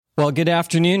Well, good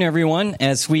afternoon, everyone.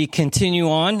 As we continue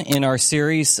on in our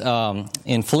series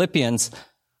in Philippians,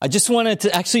 I just wanted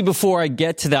to, actually before I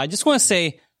get to that, I just want to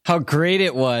say how great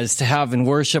it was to have in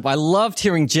worship. I loved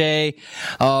hearing Jay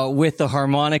with the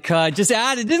harmonica.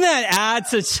 Didn't that add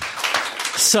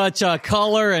such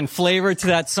color and flavor to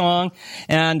that song?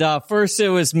 And first it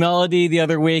was Melody the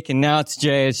other week, and now it's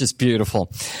Jay. It's just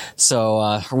beautiful.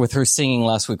 So with her singing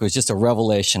last week, it was just a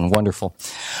revelation. Wonderful.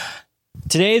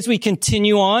 Today, as we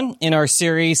continue on in our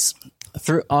series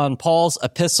on Paul's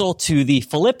epistle to the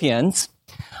Philippians,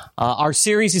 our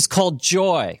series is called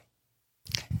Joy.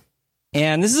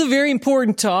 And this is a very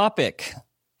important topic,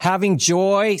 having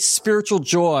joy, spiritual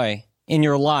joy in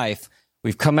your life.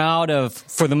 We've come out of,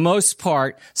 for the most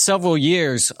part, several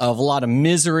years of a lot of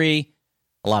misery,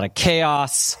 a lot of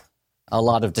chaos, a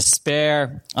lot of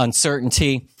despair,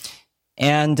 uncertainty.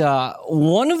 And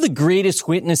one of the greatest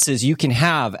witnesses you can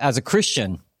have as a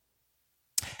Christian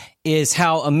is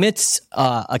how amidst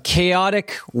a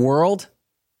chaotic world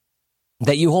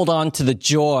that you hold on to the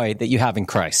joy that you have in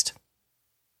Christ.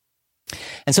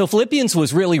 And so Philippians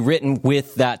was really written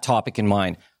with that topic in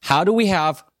mind. How do we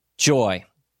have joy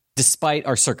despite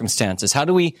our circumstances? How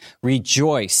do we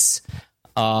rejoice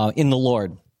in the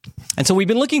Lord? And so we've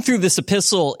been looking through this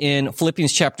epistle in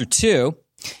Philippians chapter 2,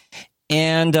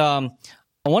 and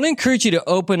I want to encourage you to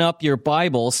open up your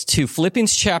Bibles to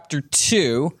Philippians chapter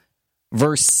 2,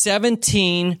 verse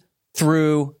 17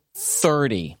 through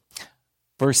 30.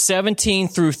 Verse 17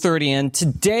 through 30. And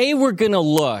today we're going to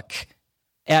look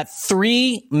at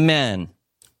three men,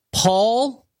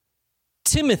 Paul,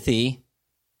 Timothy,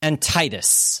 and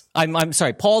Titus.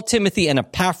 Paul, Timothy, and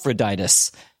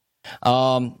Epaphroditus.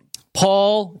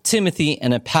 Paul, Timothy,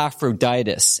 and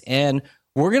Epaphroditus. And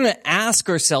we're going to ask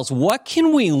ourselves, what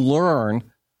can we learn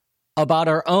about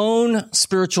our own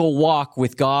spiritual walk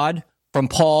with God from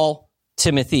Paul,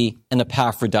 Timothy, and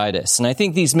Epaphroditus? And I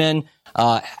think these men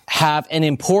have an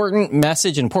important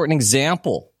message, an important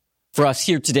example for us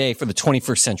here today for the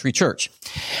 21st century church.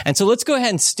 And so let's go ahead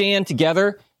and stand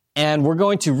together, and we're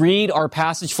going to read our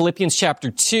passage, Philippians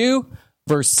chapter 2,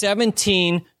 verse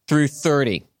 17 through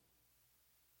 30.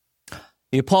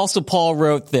 The Apostle Paul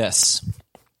wrote this.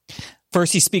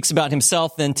 First, he speaks about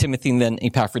himself, then Timothy, and then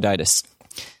Epaphroditus.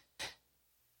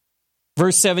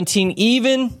 Verse 17,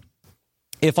 even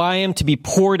if I am to be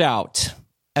poured out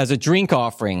as a drink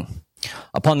offering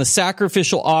upon the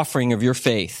sacrificial offering of your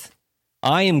faith,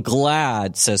 I am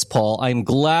glad, says Paul, I am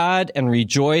glad and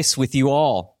rejoice with you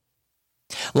all.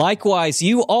 Likewise,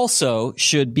 you also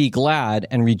should be glad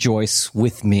and rejoice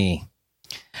with me.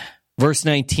 Verse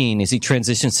 19, as he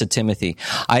transitions to Timothy,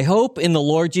 I hope in the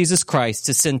Lord Jesus Christ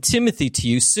to send Timothy to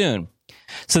you soon,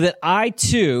 so that I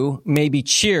too may be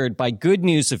cheered by good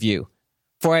news of you.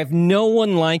 For I have no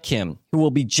one like him who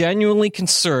will be genuinely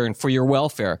concerned for your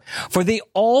welfare. For they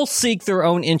all seek their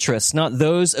own interests, not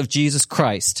those of Jesus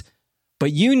Christ.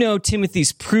 But you know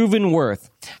Timothy's proven worth,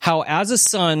 how as a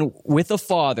son with a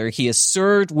father he has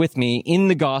served with me in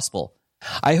the gospel.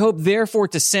 I hope therefore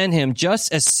to send him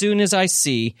just as soon as I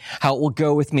see how it will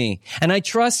go with me. And I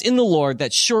trust in the Lord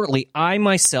that shortly I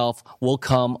myself will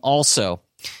come also.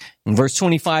 In verse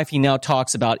 25, he now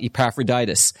talks about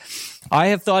Epaphroditus. I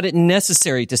have thought it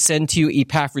necessary to send to you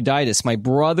Epaphroditus, my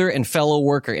brother and fellow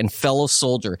worker and fellow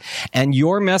soldier, and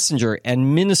your messenger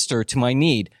and minister to my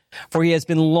need. For he has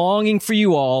been longing for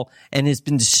you all and has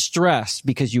been distressed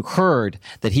because you heard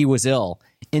that he was ill.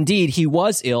 Indeed, he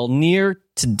was ill, near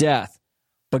to death.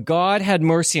 But God had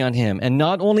mercy on him, and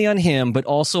not only on him, but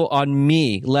also on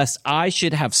me, lest I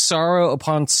should have sorrow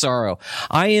upon sorrow.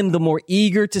 I am the more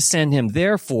eager to send him,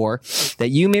 therefore, that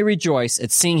you may rejoice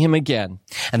at seeing him again,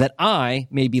 and that I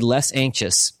may be less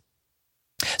anxious.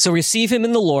 So receive him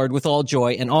in the Lord with all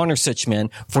joy and honor such men,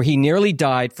 for he nearly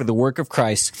died for the work of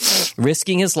Christ,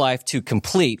 risking his life to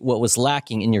complete what was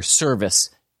lacking in your service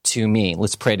to me.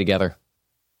 Let's pray together.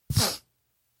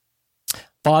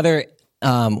 Father,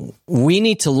 we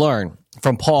need to learn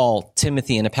from Paul,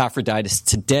 Timothy, and Epaphroditus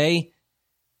today,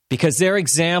 because their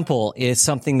example is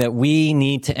something that we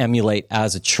need to emulate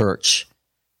as a church.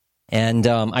 And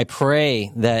I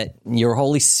pray that your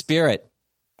Holy Spirit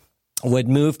would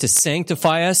move to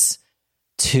sanctify us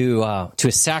to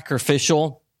a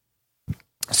sacrificial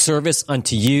service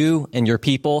unto you and your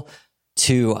people,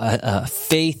 to a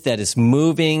faith that is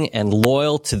moving and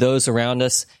loyal to those around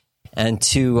us, and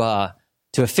to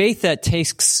a faith that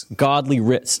takes godly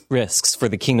risks for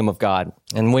the kingdom of God.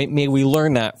 And may we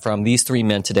learn that from these three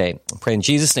men today. I pray in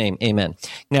Jesus' name, amen.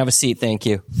 You can have a seat. Thank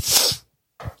you.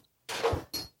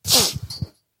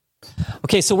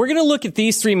 Okay, so we're going to look at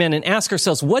these three men and ask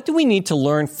ourselves, what do we need to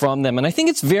learn from them? And I think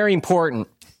it's very important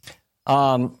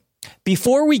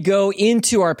before we go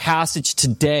into our passage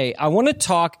today, I want to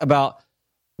talk about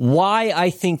why I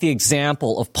think the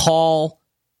example of Paul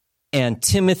and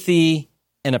Timothy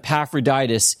and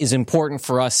Epaphroditus is important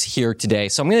for us here today.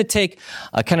 So I'm going to take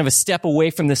a kind of a step away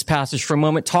from this passage for a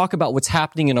moment, talk about what's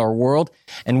happening in our world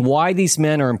and why these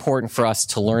men are important for us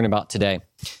to learn about today.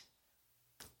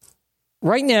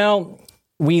 Right now,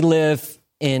 we live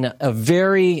in a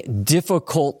very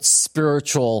difficult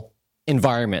spiritual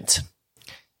environment.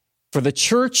 For the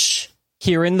church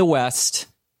here in the West,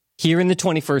 here in the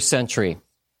 21st century,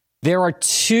 there are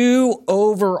two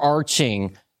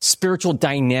overarching spiritual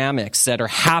dynamics that are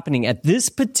happening at this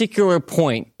particular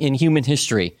point in human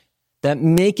history that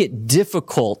make it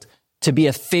difficult to be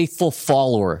a faithful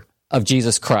follower of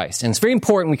Jesus Christ. And it's very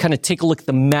important we kind of take a look at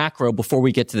the macro before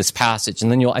we get to this passage,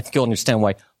 and then I think you'll understand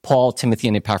why Paul, Timothy,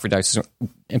 and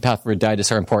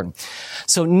Epaphroditus are important.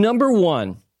 So number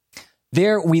one,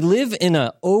 we live in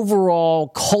an overall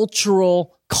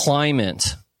cultural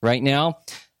climate right now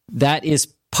that is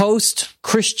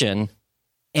post-Christian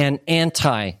and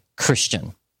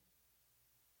anti-Christian.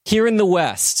 Here in the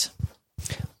West,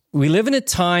 we live in a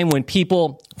time when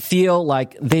people feel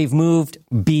like they've moved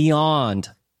beyond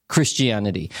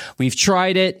Christianity. We've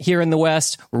tried it here in the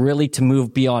West, really to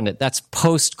move beyond it. That's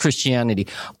post-Christianity.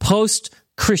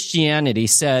 Post-Christianity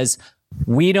says,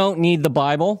 we don't need the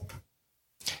Bible.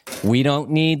 We don't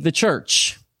need the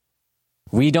church.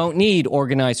 We don't need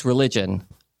organized religion.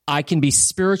 I can be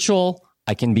spiritual.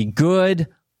 I can be good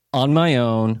on my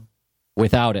own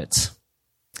without it.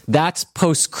 That's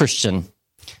post-Christian.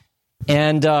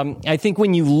 And I think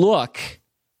when you look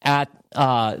at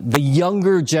the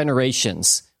younger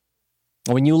generations,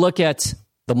 when you look at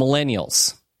the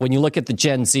millennials, when you look at the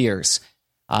Gen Zers,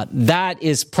 that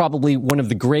is probably one of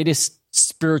the greatest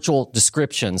spiritual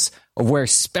descriptions of where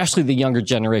especially the younger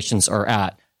generations are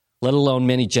at, let alone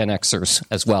many Gen Xers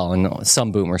as well, and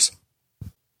some boomers.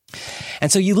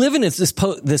 And so you live in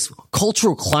this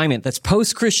cultural climate that's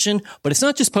post-Christian, but it's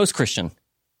not just post-Christian.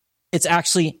 It's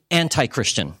actually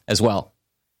anti-Christian as well.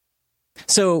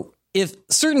 So if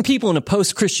certain people in a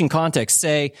post-Christian context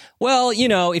say, well,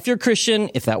 if you're Christian,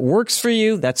 if that works for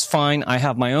you, that's fine. I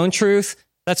have my own truth.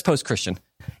 That's post-Christian.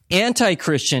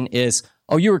 Anti-Christian is,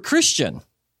 oh, you're a Christian.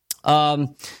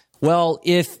 Well,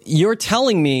 if you're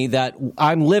telling me that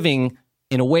I'm living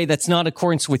in a way that's not in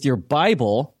accordance with your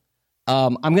Bible,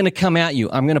 I'm going to come at you.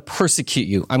 I'm going to persecute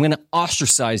you. I'm going to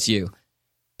ostracize you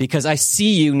because I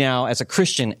see you now as a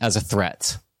Christian as a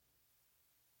threat.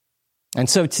 And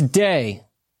so today,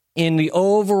 in the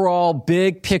overall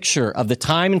big picture of the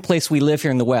time and place we live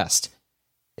here in the West,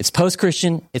 it's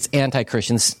post-Christian, it's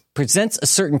anti-Christian. This presents a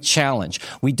certain challenge.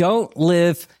 We don't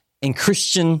live in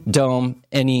Christendom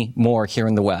anymore here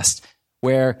in the West,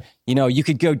 where, you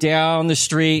could go down the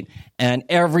street and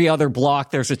every other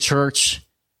block there's a church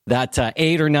that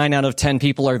 8 or 9 out of 10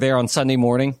 people are there on Sunday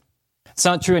morning. It's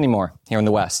not true anymore here in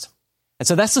the West. And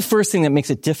so that's the first thing that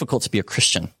makes it difficult to be a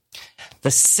Christian.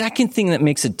 The second thing that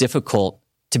makes it difficult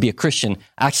to be a Christian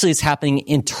actually is happening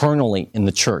internally in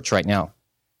the church right now.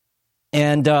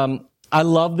 And I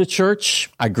love the church.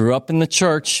 I grew up in the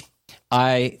church.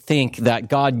 I think that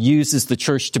God uses the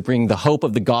church to bring the hope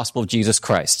of the gospel of Jesus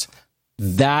Christ.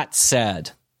 That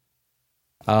said,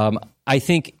 I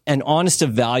think an honest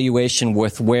evaluation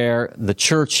with where the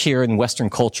church here in Western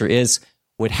culture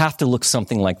would have to look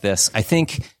something like this. I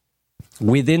think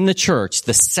within the church,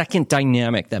 the second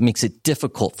dynamic that makes it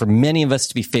difficult for many of us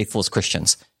to be faithful as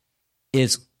Christians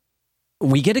is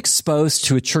we get exposed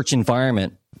to a church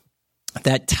environment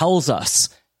that tells us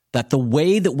that the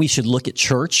way that we should look at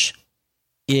church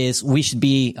is we should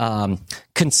be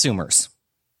consumers.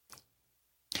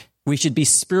 We should be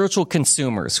spiritual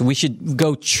consumers. We should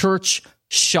go church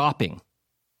shopping.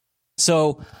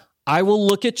 So I will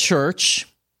look at church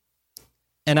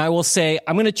and I will say,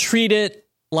 I'm going to treat it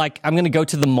like I'm going to go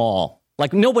to the mall.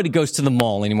 Like nobody goes to the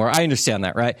mall anymore. I understand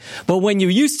that, right? But when you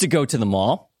used to go to the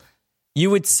mall, you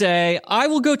would say, I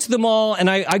will go to the mall and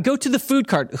I go to the food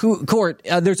court.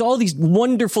 There's all these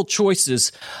wonderful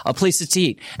choices of places to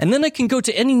eat. And then I can go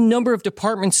to any number of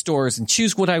department stores and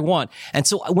choose what I want. And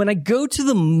so when I go to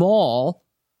the mall,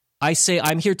 I say,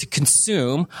 I'm here to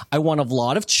consume. I want a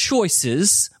lot of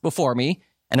choices before me,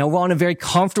 and I want a very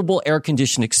comfortable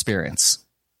air-conditioned experience.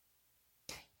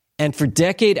 And for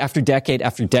decade after decade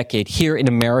after decade here in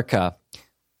America,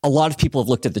 a lot of people have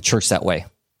looked at the church that way.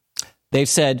 They've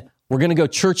said, we're going to go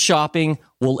church shopping.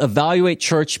 We'll evaluate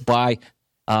church by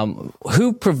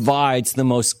who provides the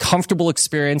most comfortable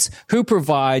experience, who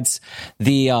provides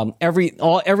the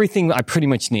everything I pretty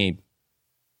much need.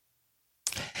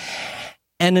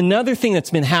 And another thing that's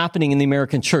been happening in the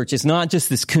American church is not just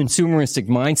this consumeristic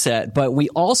mindset, but we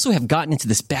also have gotten into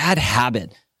this bad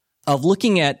habit of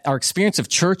looking at our experience of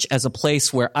church as a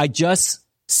place where I just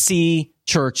see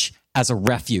church as a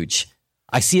refuge.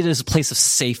 I see it as a place of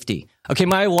safety. Okay,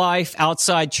 my life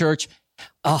outside church,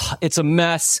 it's a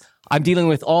mess. I'm dealing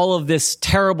with all of this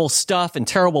terrible stuff and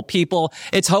terrible people.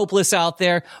 It's hopeless out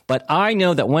there. But I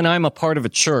know that when I'm a part of a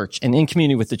church and in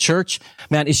community with the church,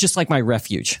 man, it's just like my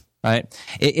refuge, right?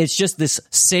 It's just this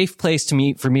safe place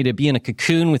for me to be in a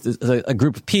cocoon with a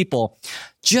group of people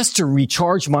just to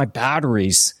recharge my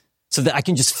batteries so that I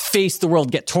can just face the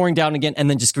world, get torn down again, and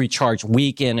then just recharge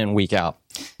week in and week out.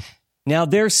 Now,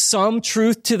 there's some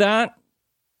truth to that.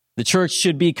 The church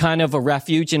should be kind of a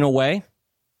refuge in a way.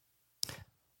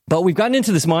 But we've gotten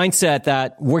into this mindset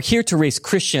that we're here to raise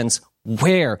Christians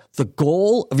where the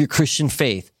goal of your Christian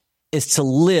faith is to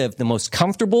live the most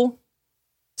comfortable,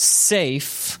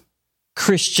 safe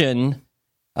Christian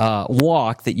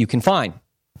walk that you can find.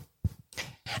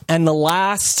 And the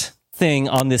last thing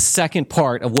on this second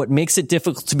part of what makes it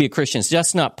difficult to be a Christian is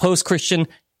just not post-Christian,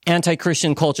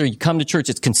 anti-Christian culture. You come to church,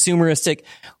 it's consumeristic.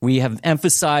 We have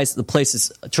emphasized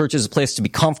church is a place to be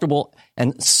comfortable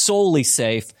and solely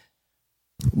safe.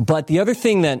 But the other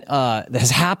thing that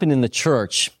has happened in the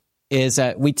church is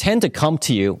that we tend to come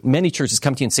to you, many churches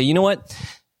come to you and say, you know what?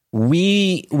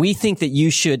 We think that you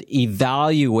should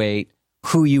evaluate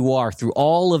who you are through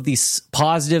all of these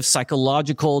positive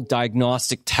psychological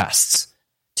diagnostic tests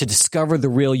to discover the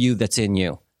real you that's in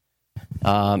you.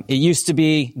 It used to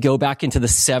be, go back into the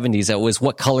 70s, it was,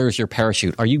 what color is your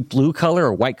parachute? Are you blue color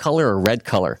or white color or red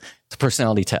color? It's a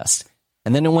personality test.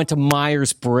 And then it went to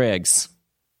Myers-Briggs.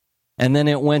 And then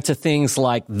it went to things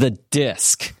like the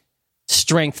DISC,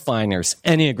 Strength Finders,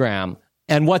 Enneagram,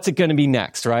 and what's it going to be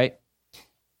next, right?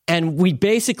 And we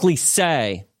basically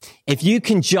say, if you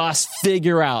can just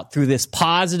figure out through this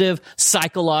positive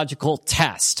psychological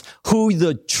test who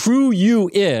the true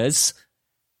you is,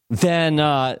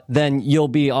 then you'll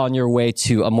be on your way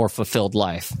to a more fulfilled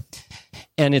life.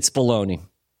 And it's baloney.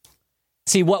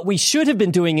 See, what we should have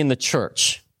been doing in the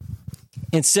church,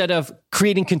 instead of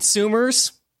creating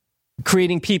consumers,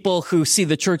 creating people who see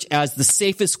the church as the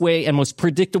safest way and most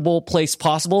predictable place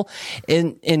possible,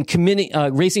 in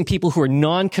raising people who are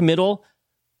non-committal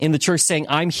in the church, saying,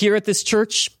 I'm here at this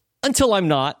church until I'm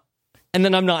not, and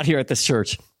then I'm not here at this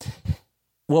church.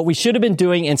 What we should have been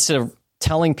doing, instead of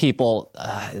telling people,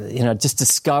 just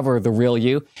discover the real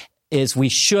you, is we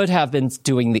should have been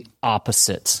doing the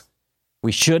opposite.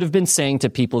 We should have been saying to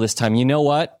people this time, you know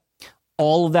what?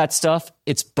 All of that stuff,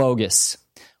 it's bogus.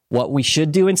 What we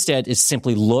should do instead is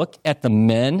simply look at the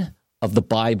men of the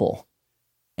Bible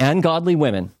and godly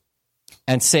women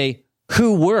and say,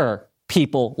 who were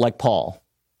people like Paul?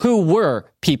 Who were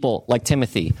people like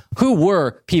Timothy? Who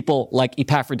were people like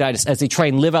Epaphroditus as they try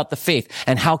and live out the faith?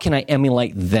 And how can I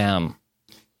emulate them?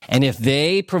 And if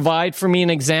they provide for me an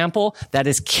example that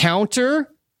is counter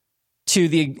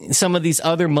to some of these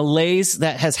other malaise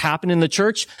that has happened in the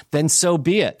church, then so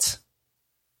be it.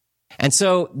 And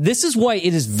so this is why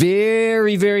it is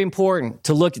very, very important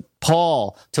to look at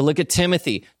Paul, to look at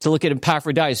Timothy, to look at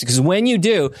Epaphroditus. Because when you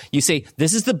do, you say,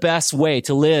 this is the best way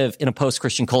to live in a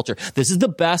post-Christian culture. This is the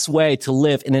best way to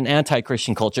live in an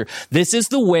anti-Christian culture. This is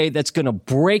the way that's going to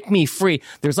break me free.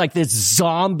 There's like this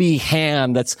zombie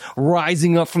hand that's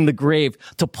rising up from the grave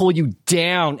to pull you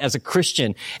down as a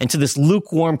Christian into this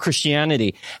lukewarm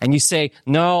Christianity. And you say,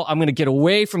 no, I'm going to get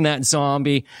away from that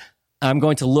zombie. I'm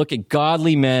going to look at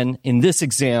godly men in this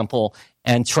example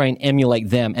and try and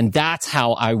emulate them. And that's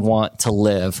how I want to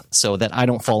live so that I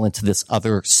don't fall into this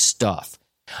other stuff.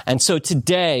 And so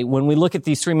today, when we look at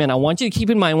these three men, I want you to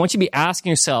keep in mind, I want you to be asking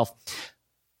yourself,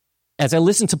 as I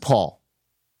listen to Paul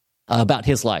about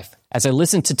his life, as I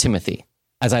listen to Timothy,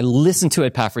 as I listen to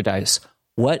Epaphroditus,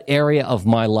 what area of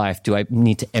my life do I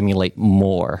need to emulate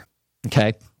more?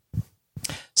 Okay?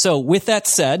 So with that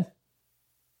said,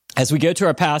 as we go to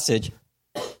our passage,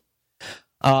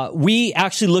 we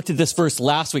actually looked at this verse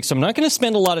last week, so I'm not going to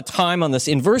spend a lot of time on this.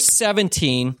 In verse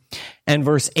 17 and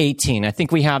verse 18, I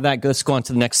think we have that. Let's go on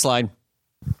to the next slide.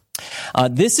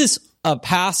 This is a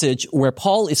passage where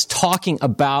Paul is talking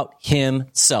about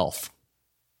himself.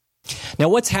 Now,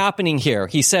 what's happening here?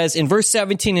 He says in verse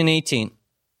 17 and 18,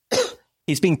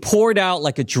 he's being poured out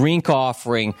like a drink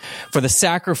offering for the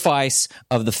sacrifice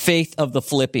of the faith of the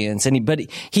Philippians. But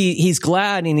he's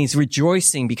glad and he's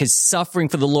rejoicing because he's suffering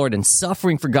for the Lord and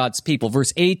suffering for God's people.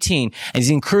 Verse 18, and he's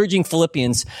encouraging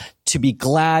Philippians to be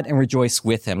glad and rejoice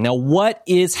with him. Now, what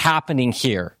is happening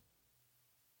here?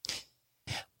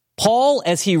 Paul,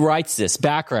 as he writes this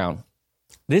background,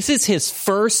 this is his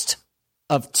first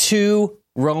of two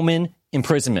Roman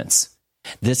imprisonments.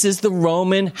 This is the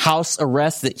Roman house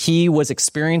arrest that he was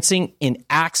experiencing in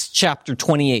Acts chapter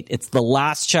 28. It's the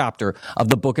last chapter of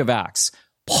the book of Acts.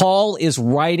 Paul is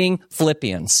writing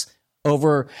Philippians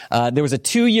over, there was a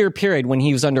 2-year period when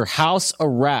he was under house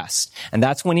arrest. And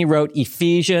that's when he wrote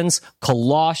Ephesians,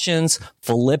 Colossians,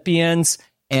 Philippians,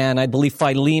 and I believe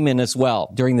Philemon as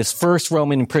well, during this first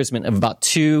Roman imprisonment of about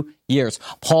 2 years.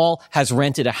 Paul has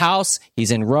rented a house.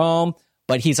 He's in Rome,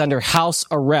 but he's under house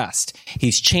arrest.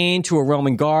 He's chained to a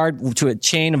Roman guard, to a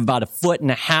chain of about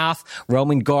 1.5 feet.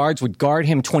 Roman guards would guard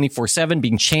him 24/7,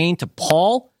 being chained to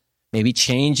Paul, maybe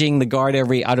changing the guard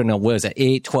every,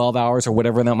 8, 12 hours or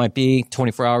whatever that might be,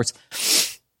 24 hours.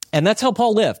 And that's how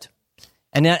Paul lived.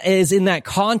 And that is in that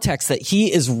context that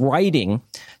he is writing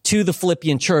to the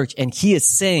Philippian church, and he is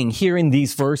saying here in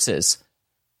these verses,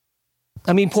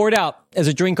 I'm being poured out as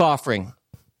a drink offering.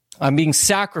 I'm being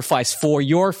sacrificed for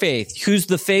your faith. Who's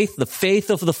the faith? The faith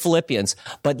of the Philippians.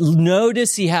 But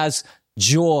notice he has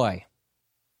joy.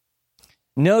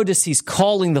 Notice he's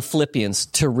calling the Philippians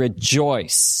to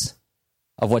rejoice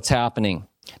of what's happening.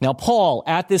 Now, Paul,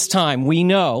 at this time, we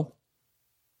know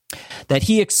that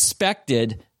he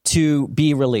expected to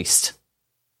be released.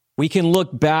 We can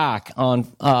look back on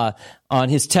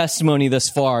his testimony thus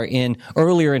far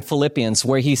earlier in Philippians,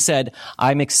 where he said,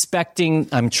 I'm trusting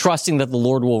that the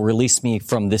Lord will release me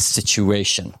from this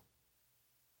situation.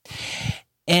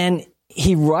 And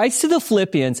he writes to the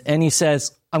Philippians and he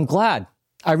says, I'm glad.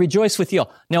 I rejoice with you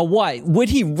all. Now, why? Would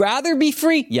he rather be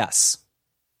free? Yes.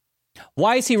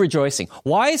 Why is he rejoicing?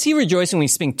 Why is he rejoicing when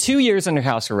he's spending 2 years under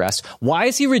house arrest? Why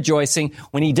is he rejoicing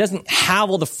when he doesn't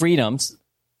have all the freedoms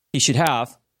he should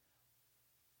have?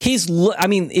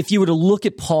 If you were to look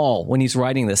at Paul when he's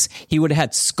writing this, he would have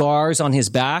had scars on his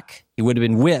back. He would have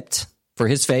been whipped for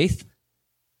his faith.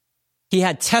 He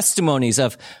had testimonies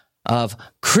of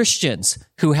Christians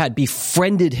who had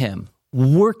befriended him,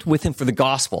 worked with him for the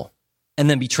gospel, and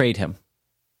then betrayed him.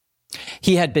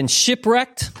 He had been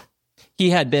shipwrecked. He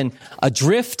had been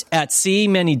adrift at sea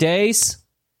many days,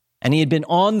 and he had been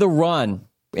on the run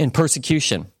in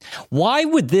persecution. Why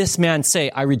would this man say,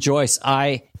 I rejoice,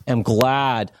 I am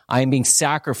glad, I am being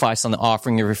sacrificed on the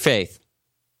offering of your faith?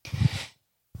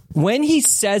 When he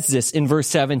says this in verse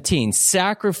 17,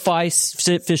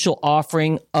 sacrificial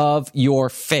offering of your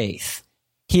faith,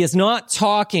 he is not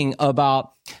talking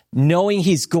about knowing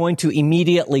he's going to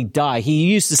immediately die. He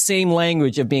used the same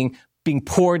language of being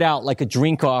poured out like a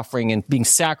drink offering and being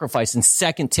sacrificed in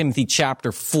 2 Timothy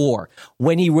chapter 4.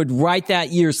 When he would write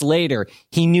that years later,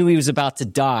 he knew he was about to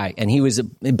die and he was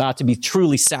about to be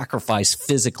truly sacrificed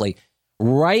physically.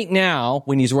 Right now,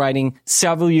 when he's writing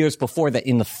several years before that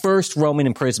in the first Roman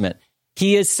imprisonment,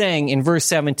 he is saying in verse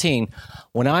 17,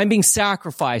 when I'm being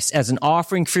sacrificed as an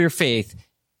offering for your faith,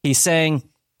 he's saying,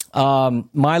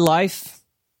 my life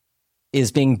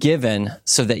is being given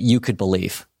so that you could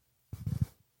believe.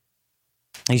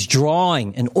 He's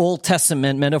drawing an Old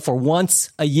Testament metaphor.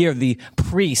 Once a year, the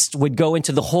priest would go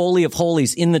into the Holy of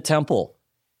Holies in the temple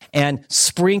and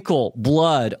sprinkle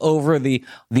blood over the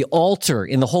altar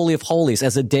in the Holy of Holies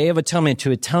as a day of atonement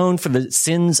to atone for the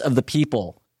sins of the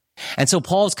people. And so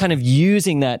Paul's kind of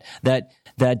using that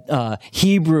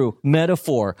Hebrew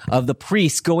metaphor of the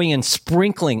priest going and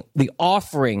sprinkling the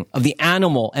offering of the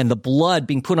animal and the blood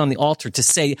being put on the altar to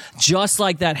say, just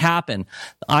like that happened,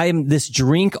 I am this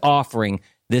drink offering,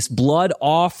 this blood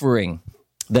offering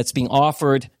that's being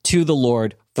offered to the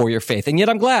Lord for your faith. And yet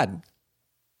I'm glad.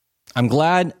 I'm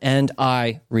glad and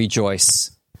I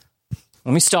rejoice.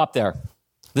 Let me stop there.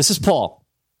 This is Paul.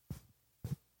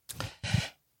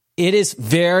 It is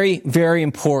very, very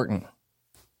important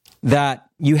that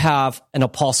you have an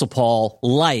Apostle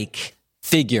Paul-like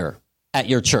figure at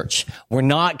your church. We're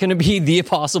not going to be the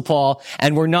Apostle Paul,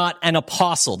 and we're not an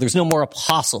apostle. There's no more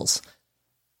apostles.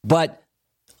 But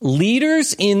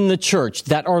leaders in the church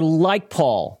that are like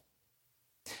Paul,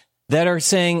 that are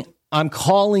saying, I'm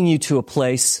calling you to a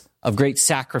place of great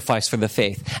sacrifice for the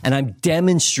faith, and I'm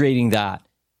demonstrating that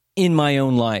in my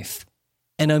own life.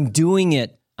 And I'm doing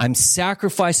it, I'm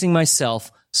sacrificing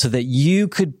myself so that you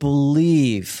could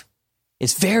believe.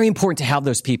 It's very important to have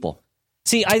those people.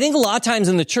 See, I think a lot of times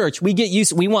in the church, we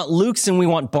want Luke's and we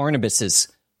want Barnabas's,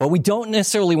 but we don't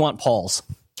necessarily want Paul's.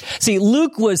 See,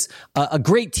 Luke was a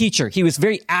great teacher. He was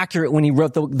very accurate when he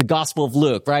wrote the Gospel of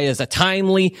Luke, right? As a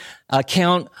timely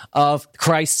account of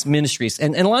Christ's ministries.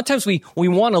 And a lot of times we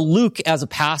want a Luke as a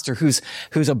pastor who's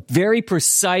a very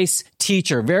precise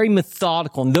teacher, very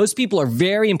methodical. And those people are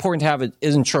very important to have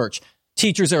in church.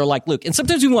 Teachers that are like Luke. And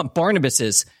sometimes we want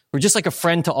Barnabas's, who are just like a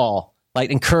friend to all, like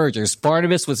encouragers.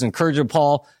 Barnabas was an encourager of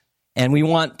Paul. And we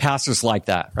want pastors like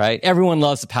that, right? Everyone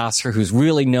loves a pastor who's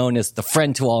really known as the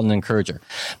friend to all and the encourager.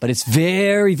 But it's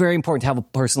very, very important to have a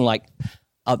person like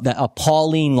a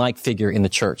Pauline-like figure in the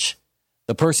church.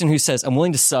 The person who says, I'm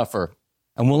willing to suffer.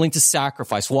 I'm willing to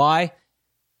sacrifice. Why?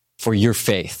 For your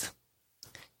faith.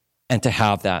 And to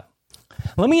have that.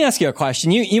 Let me ask you a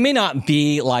question. You may not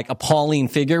be like a Pauline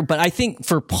figure, but I think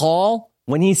for Paul,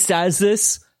 when he says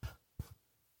this,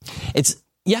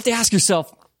 you have to ask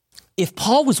yourself, if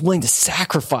Paul was willing to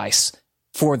sacrifice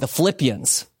for the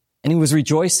Philippians and he was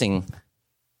rejoicing,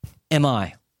 am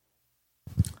I?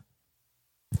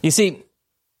 You see,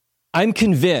 I'm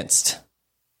convinced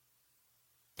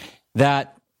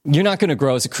that you're not going to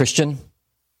grow as a Christian.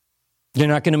 You're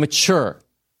not going to mature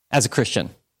as a Christian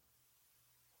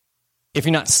if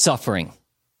you're not suffering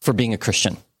for being a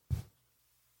Christian.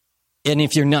 And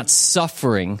if you're not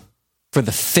suffering for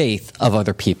the faith of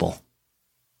other people.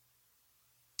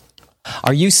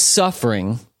 Are you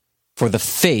suffering for the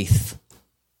faith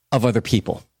of other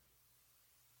people?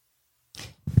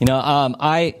 You know,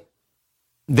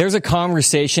 there's a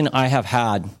conversation I have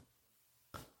had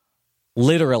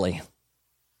literally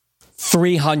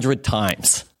 300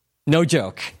 times. No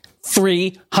joke.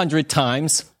 300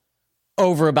 times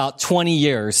over about 20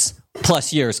 years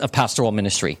plus years of pastoral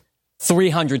ministry.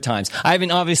 300 times. I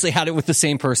haven't obviously had it with the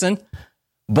same person,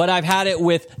 but I've had it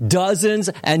with dozens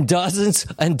and dozens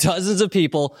and dozens of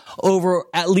people over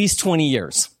at least 20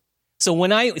 years. So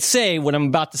when I say what I'm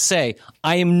about to say,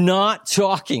 I am not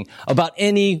talking about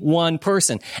any one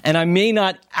person. And I may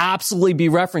not absolutely be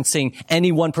referencing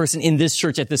any one person in this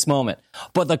church at this moment.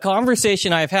 But the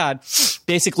conversation I've had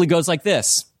basically goes like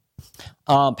this.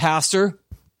 Pastor,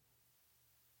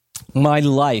 my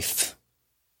life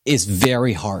is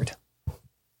very hard.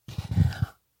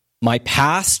 My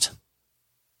past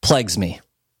plagues me.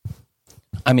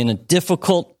 I'm in a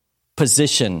difficult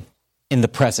position in the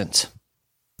present.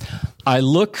 I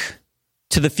look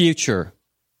to the future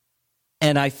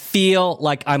and I feel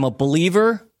like I'm a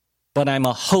believer, but I'm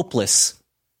a hopeless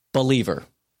believer.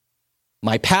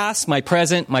 My past, my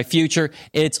present, my future,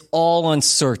 it's all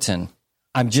uncertain.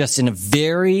 I'm just in a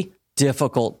very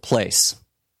difficult place.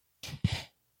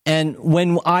 And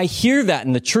when I hear that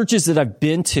in the churches that I've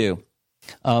been to,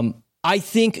 I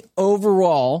think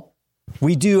overall,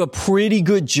 we do a pretty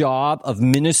good job of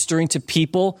ministering to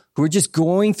people who are just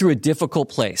going through a difficult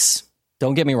place.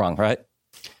 Don't get me wrong, right?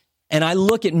 And I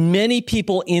look at many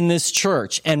people in this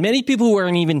church and many people who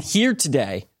aren't even here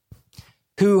today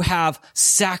who have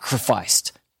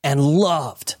sacrificed and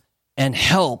loved and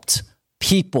helped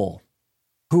people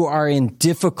who are in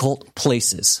difficult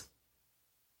places.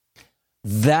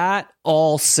 That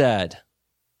all said,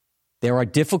 there are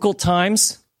difficult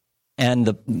times.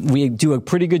 And we do a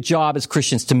pretty good job as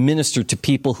Christians to minister to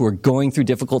people who are going through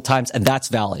difficult times, and that's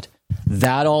valid.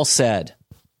 That all said,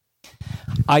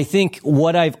 I think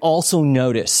what I've also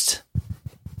noticed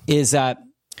is that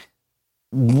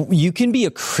you can be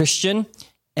a Christian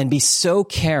and be so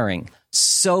caring,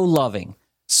 so loving,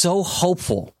 so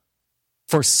hopeful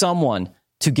for someone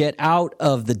to get out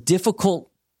of the difficult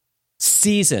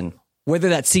season, whether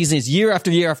that season is year after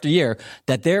year after year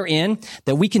that they're in,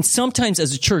 that we can sometimes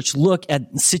as a church look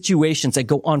at situations that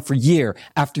go on for year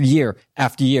after year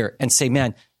after year and say,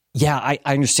 man, yeah, I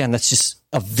understand that's just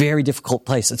a very difficult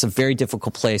place. It's a very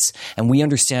difficult place. And we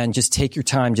understand, just take your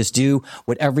time, just do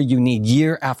whatever you need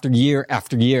year after year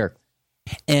after year.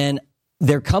 And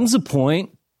there comes a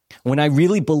point when I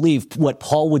really believe what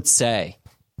Paul would say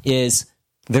is,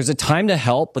 there's a time to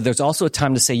help, but there's also a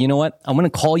time to say, you know what? I'm going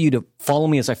to call you to follow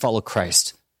me as I follow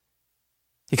Christ.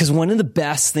 Because one of the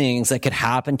best things that could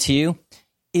happen to you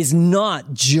is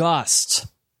not just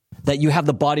that you have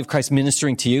the body of Christ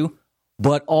ministering to you,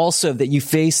 but also that you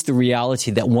face the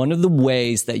reality that one of the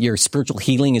ways that your spiritual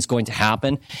healing is going to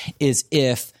happen is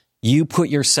if you put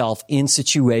yourself in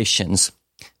situations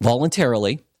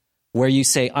voluntarily where you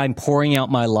say, I'm pouring out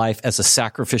my life as a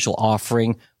sacrificial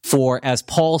offering for, as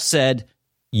Paul said,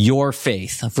 your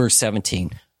faith, verse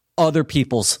 17, other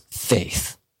people's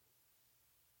faith.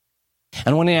 And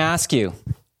I want to ask you,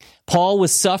 Paul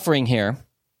was suffering here.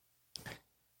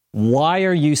 Why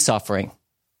are you suffering?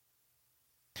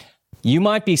 You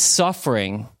might be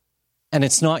suffering and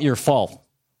it's not your fault.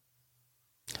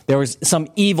 There was some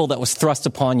evil that was thrust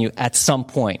upon you at some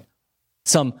point.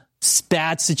 Some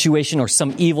bad situation or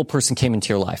some evil person came into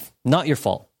your life. Not your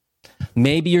fault.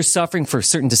 Maybe you're suffering for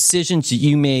certain decisions that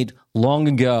you made long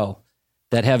ago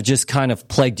that have just kind of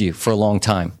plagued you for a long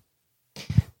time.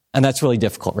 And that's really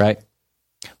difficult, right?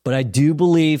 But I do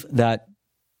believe that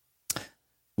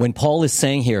when Paul is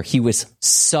saying here, he was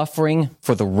suffering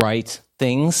for the right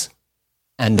things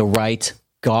and the right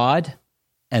God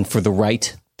and for the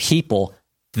right people.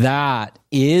 That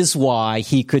is why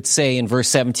he could say in verse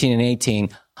 17 and 18,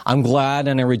 I'm glad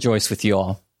and I rejoice with you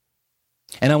all.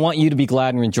 And I want you to be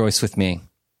glad and rejoice with me.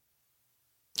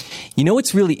 You know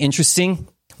what's really interesting?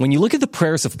 When you look at the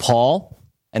prayers of Paul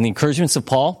and the encouragements of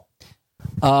Paul,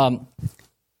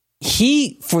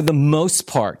 he, for the most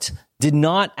part, did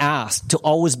not ask to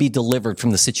always be delivered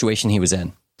from the situation he was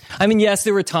in. I mean, yes,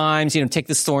 there were times, take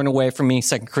this thorn away from me,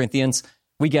 2 Corinthians.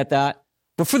 We get that.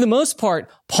 But for the most part,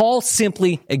 Paul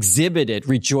simply exhibited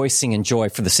rejoicing and joy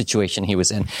for the situation he was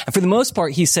in. And for the most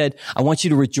part, he said, I want you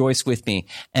to rejoice with me,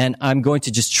 and I'm going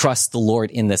to just trust the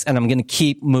Lord in this, and I'm going to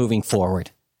keep moving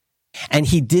forward. And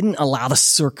he didn't allow the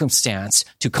circumstance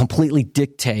to completely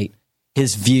dictate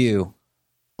his view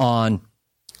on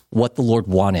what the Lord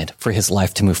wanted for his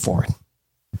life to move forward.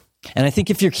 And I think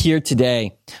if you're here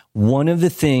today, one of the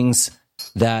things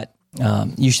that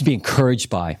you should be encouraged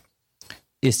by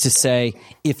is to say,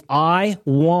 if I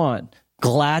want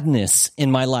gladness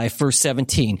in my life, verse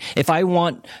 17, if I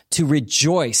want to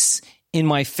rejoice in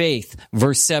my faith,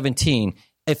 verse 17,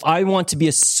 if I want to be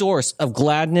a source of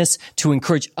gladness to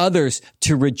encourage others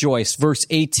to rejoice, verse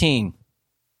 18,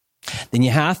 then you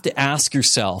have to ask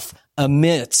yourself,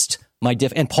 amidst my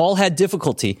and Paul had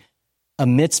difficulty,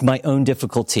 amidst my own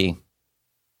difficulty,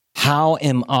 how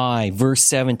am I, verse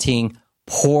 17,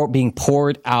 being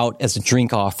poured out as a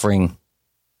drink offering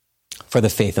for the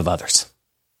faith of others?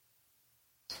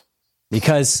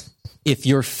 Because if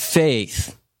your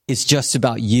faith is just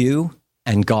about you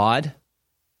and God,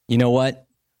 you know what?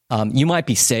 You might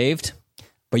be saved,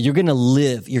 but you're going to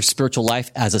live your spiritual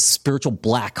life as a spiritual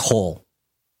black hole,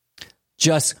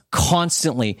 just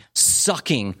constantly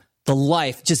sucking the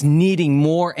life, just needing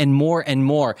more and more and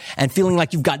more, and feeling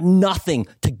like you've got nothing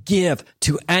to give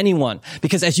to anyone.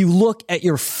 Because as you look at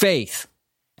your faith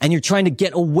and you're trying to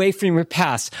get away from your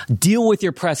past, deal with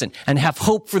your present, and have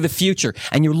hope for the future,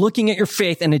 and you're looking at your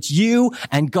faith and it's you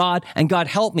and God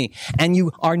help me, and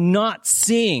you are not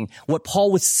seeing what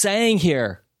Paul was saying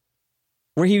here,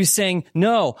 where he was saying,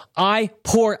 no,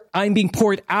 I'm being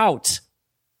poured out.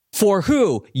 For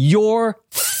who? Your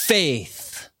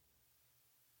faith.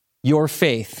 Your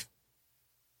faith.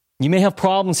 You may have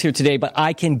problems here today, but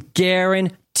I can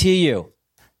guarantee you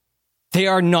they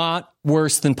are not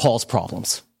worse than Paul's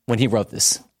problems when he wrote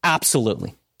this.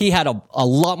 Absolutely. He had a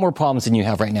lot more problems than you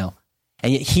have right now.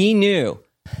 And yet he knew,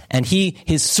 and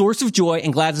his source of joy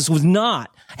and gladness was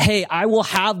not, hey, I will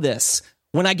have this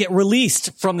when I get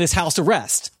released from this house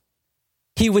arrest.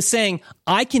 He was saying,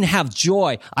 I can have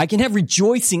joy, I can have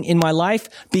rejoicing in my life,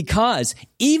 because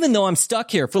even though I'm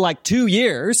stuck here for like 2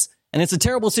 years and it's a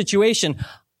terrible situation,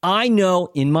 I know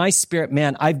in my spirit,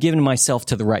 man, I've given myself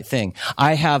to the right thing.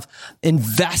 I have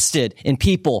invested in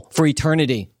people for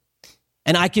eternity,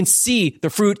 and I can see the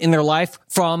fruit in their life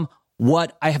from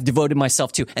what I have devoted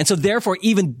myself to. And so therefore,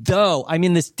 even though I'm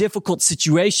in this difficult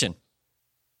situation,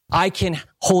 I can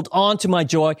hold on to my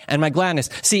joy and my gladness.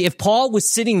 See, if Paul was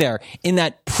sitting there in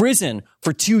that prison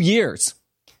for 2 years,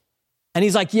 and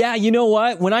he's like, yeah, you know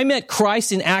what? When I met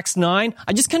Christ in Acts 9,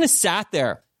 I just kind of sat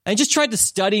there. I just tried to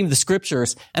study the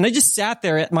scriptures, and I just sat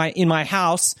there in my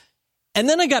house, and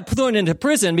then I got thrown into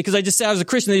prison because I just said I was a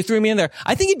Christian. They threw me in there.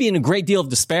 I think he'd be in a great deal of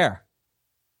despair,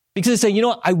 because he'd say, you know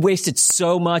what? I wasted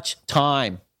so much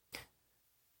time.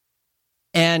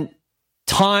 And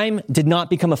time did not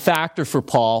become a factor for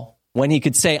Paul when he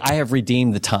could say, I have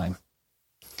redeemed the time.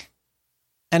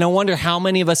 And I wonder how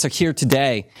many of us are here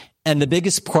today, and the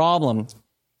biggest problem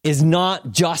is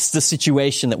not just the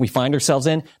situation that we find ourselves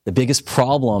in. The biggest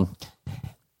problem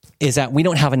is that we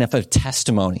don't have enough of a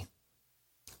testimony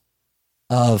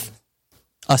of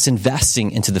us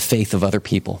investing into the faith of other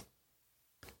people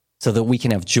so that we can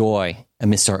have joy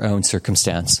amidst our own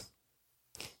circumstance.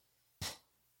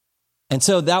 And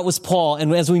so that was Paul.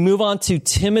 And as we move on to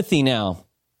Timothy now,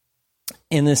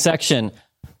 in this section,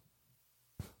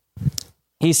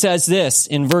 he says this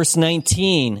in verse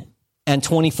 19 and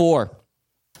 24.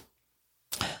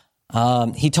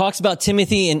 He talks about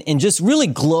Timothy in just really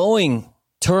glowing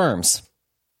terms.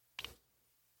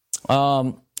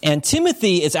 And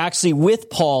Timothy is actually with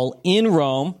Paul in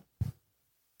Rome.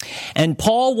 And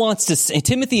Paul wants to say,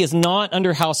 Timothy is not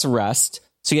under house arrest,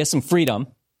 so he has some freedom.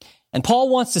 And Paul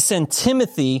wants to send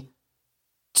Timothy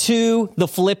to the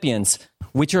Philippians,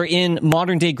 which are in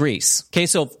modern day Greece. Okay,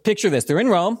 so picture this. They're in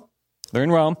Rome.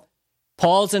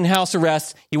 Paul's in house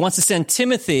arrest. He wants to send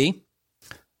Timothy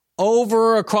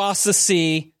over across the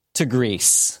sea to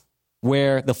Greece,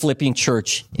 where the Philippian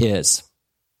church is.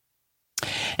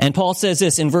 And Paul says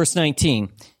this in verse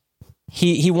 19.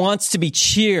 He wants to be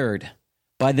cheered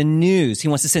by the news. He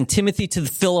wants to send Timothy to the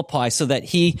Philippi so that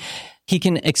he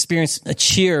can experience a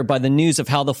cheer by the news of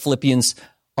how the Philippians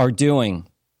are doing.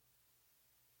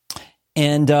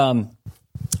 And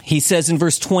he says in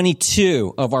verse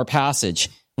 22 of our passage,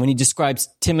 when he describes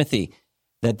Timothy,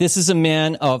 that this is a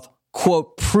man of,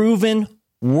 quote, proven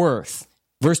worth.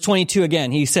 Verse 22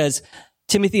 again, he says,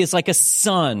 Timothy is like a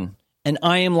son, and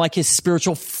I am like his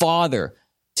spiritual father.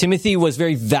 Timothy was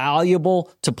very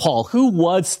valuable to Paul. Who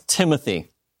was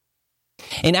Timothy?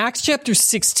 In Acts chapter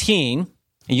 16,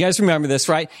 you guys remember this,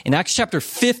 right? In Acts chapter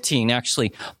 15,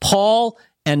 actually, Paul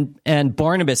and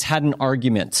Barnabas had an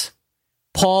argument.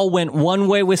 Paul went one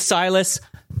way with Silas,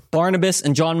 Barnabas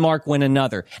and John Mark went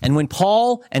another. And when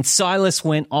Paul and Silas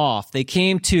went off, they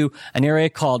came to an area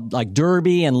called like Derbe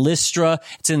and Lystra.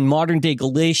 It's in modern day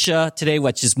Galatia today,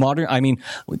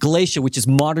 Galatia, which is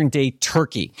modern day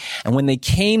Turkey. And when they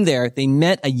came there, they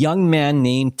met a young man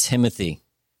named Timothy.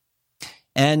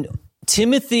 And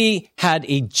Timothy had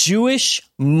a Jewish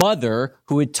mother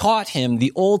who had taught him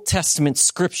the Old Testament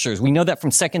scriptures. We know that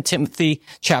from 2 Timothy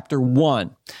chapter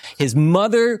 1. His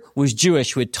mother was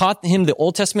Jewish, who had taught him the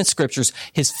Old Testament scriptures.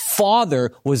 His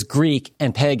father was Greek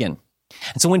and pagan.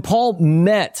 And so when Paul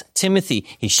met Timothy,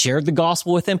 he shared the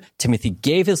gospel with him. Timothy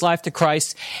gave his life to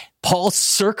Christ. Paul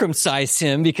circumcised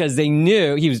him because they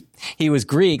knew he was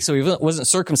Greek, so he wasn't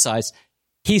circumcised.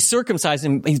 He circumcised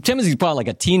him. Timothy's probably like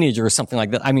a teenager or something like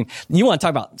that. I mean, you want to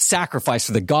talk about sacrifice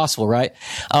for the gospel, right?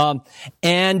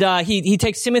 He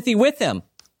takes Timothy with him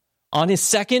on his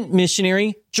second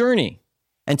missionary journey.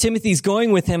 And Timothy's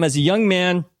going with him as a young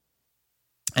man,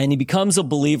 and he becomes a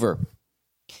believer.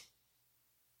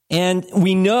 And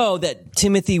we know that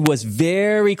Timothy was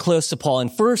very close to Paul. In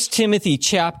 1 Timothy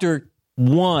chapter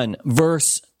 1,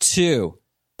 verse 2,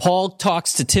 Paul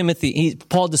talks to Timothy.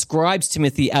 Paul describes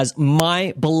Timothy as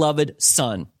my beloved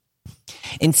son.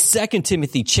 In 2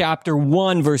 Timothy chapter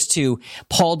 1, verse 2,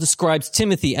 Paul describes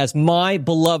Timothy as my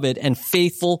beloved and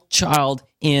faithful child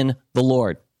in the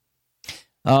Lord.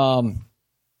 And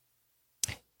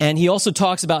he also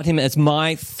talks about him as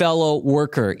my fellow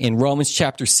worker in Romans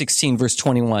chapter 16, verse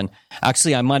 21.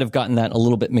 Actually, I might have gotten that a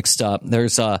little bit mixed up.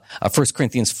 There's a 1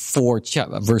 Corinthians 4,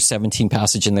 verse 17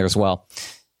 passage in there as well.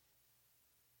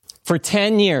 For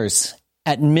 10 years,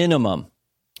 at minimum,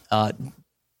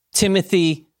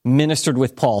 Timothy ministered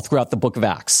with Paul throughout the book of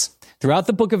Acts. Throughout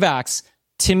the book of Acts,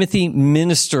 Timothy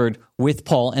ministered with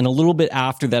Paul, and a little bit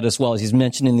after that as well, as he's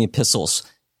mentioned in the epistles.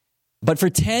 But for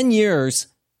 10 years,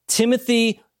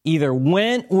 Timothy either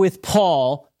went with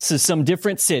Paul to some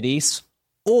different cities,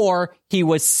 or he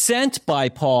was sent by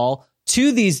Paul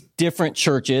to these different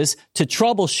churches to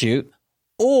troubleshoot,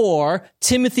 or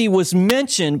Timothy was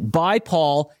mentioned by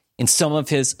Paul in some of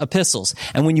his epistles.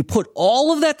 And when you put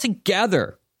all of that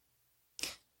together,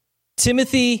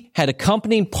 Timothy had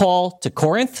accompanied Paul to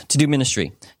Corinth to do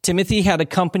ministry. Timothy had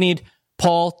accompanied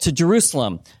Paul to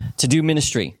Jerusalem to do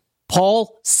ministry.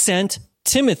 Paul sent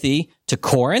Timothy to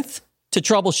Corinth to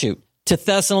troubleshoot, to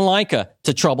Thessalonica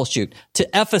to troubleshoot, to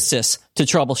Ephesus to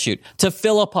troubleshoot, to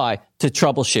Philippi to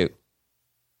troubleshoot.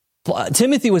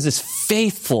 Timothy was this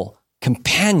faithful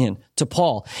companion to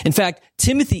Paul. In fact,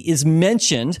 Timothy is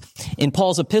mentioned in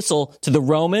Paul's epistle to the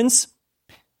Romans,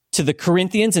 to the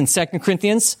Corinthians in 2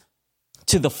 Corinthians,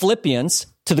 to the Philippians,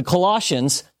 to the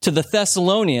Colossians, to the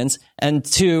Thessalonians, and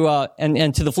to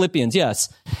the Philippians,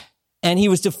 yes. And he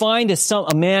was defined as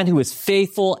a man who was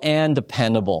faithful and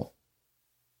dependable.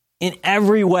 In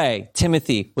every way,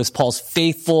 Timothy was Paul's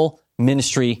faithful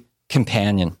ministry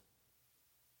companion.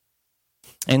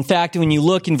 In fact, when you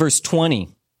look in verse 20,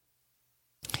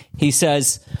 he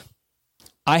says,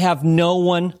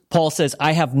 Paul says,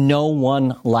 I have no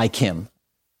one like him,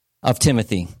 of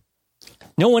Timothy.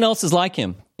 No one else is like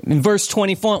him. In verse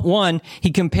 21, he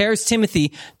compares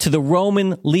Timothy to the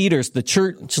Roman leaders, the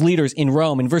church leaders in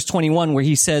Rome. In verse 21, where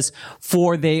he says,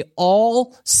 for they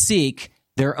all seek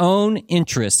their own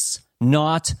interests,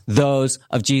 not those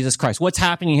of Jesus Christ. What's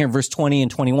happening here in verse 20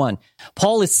 and 21?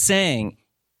 Paul is saying,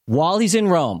 while he's in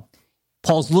Rome,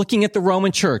 Paul's looking at the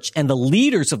Roman church and the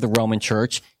leaders of the Roman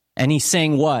church, and he's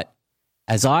saying what?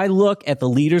 As I look at the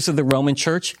leaders of the Roman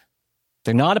church,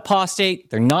 they're not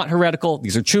apostate, they're not heretical,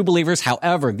 these are true believers.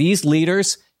 However, these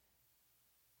leaders,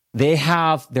 they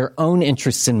have their own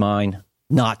interests in mind,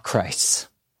 not Christ's.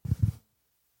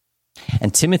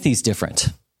 And Timothy's different.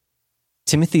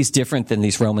 Timothy's different than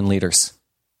these Roman leaders.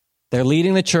 They're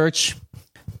leading the church,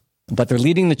 but they're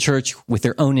leading the church with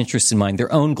their own interests in mind,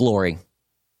 their own glory,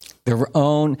 their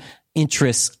own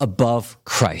interests above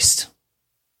Christ.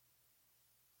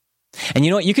 And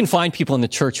you know what? You can find people in the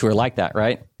church who are like that,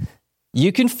 right?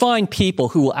 You can find people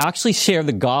who will actually share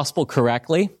the gospel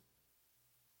correctly,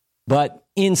 but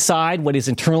inside, what is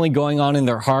internally going on in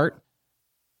their heart,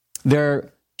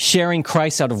 they're sharing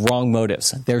Christ out of wrong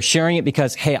motives. They're sharing it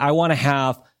because, hey, I want to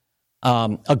have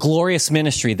a glorious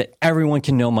ministry that everyone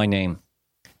can know my name.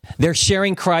 They're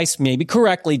sharing Christ, maybe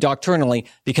correctly, doctrinally,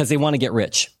 because they want to get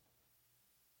rich.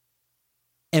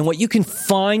 And what you can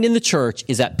find in the church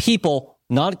is that people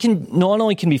not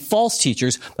only can be false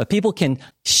teachers, but people can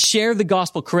share the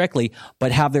gospel correctly,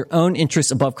 but have their own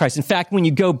interests above Christ. In fact, when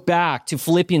you go back to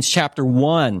Philippians chapter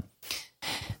 1,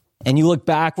 and you look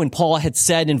back when Paul had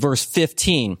said in verse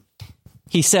 15,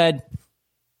 he said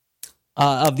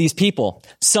of these people,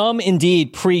 some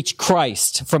indeed preach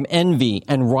Christ from envy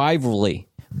and rivalry,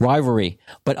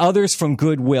 but others from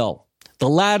goodwill. The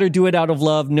latter do it out of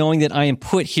love, knowing that I am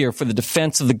put here for the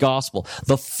defense of the gospel.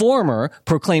 The former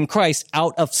proclaim Christ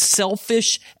out of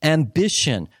selfish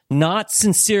ambition, not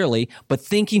sincerely, but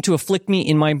thinking to afflict me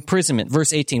in my imprisonment.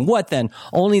 Verse 18, what then?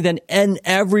 Only then in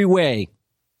every way,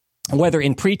 whether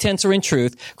in pretense or in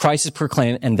truth, Christ is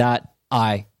proclaimed, and that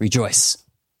I rejoice.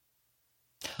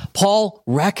 Paul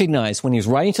recognized when he was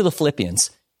writing to the Philippians,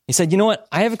 he said, you know what?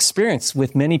 I have experience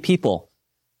with many people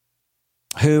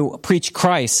who preach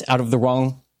Christ out of the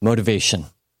wrong motivation.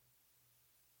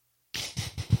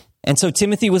 And so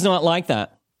Timothy was not like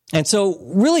that. And so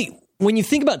really, when you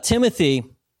think about Timothy,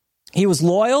 he was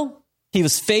loyal, he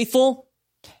was faithful,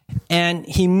 and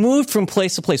he moved from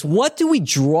place to place. What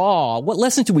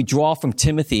lessons do we draw from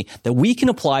Timothy that we can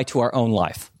apply to our own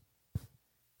life?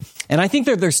 And I think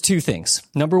there's two things.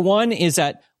 Number one is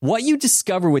that what you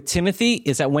discover with Timothy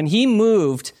is that when he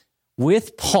moved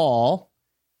with Paul,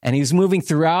 and he was moving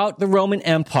throughout the Roman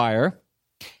Empire,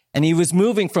 and he was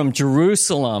moving from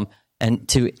Jerusalem and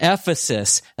to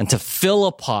Ephesus and to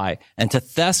Philippi and to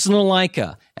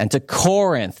Thessalonica and to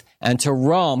Corinth and to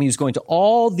Rome. He was going to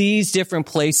all these different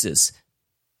places.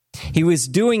 He was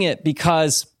doing it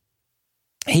because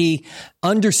he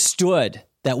understood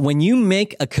that when you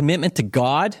make a commitment to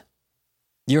God,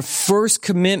 your first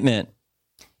commitment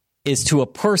is to a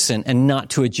person and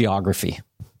not to a geography.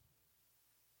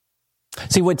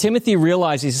 See, what Timothy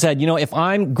realized, he said, if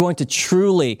I'm going to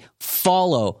truly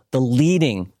follow the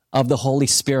leading of the Holy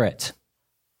Spirit,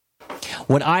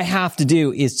 what I have to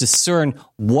do is discern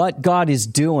what God is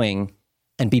doing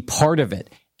and be part of it.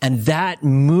 And that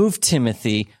moved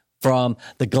Timothy from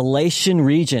the Galatian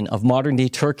region of modern-day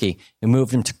Turkey. It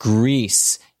moved him to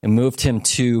Greece. It moved him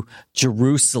to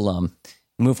Jerusalem.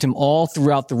 It moved him all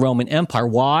throughout the Roman Empire.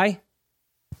 Why?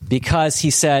 Because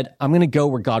he said, I'm going to go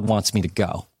where God wants me to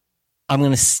go. I'm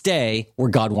going to stay where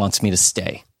God wants me to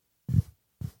stay.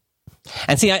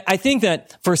 And see, I think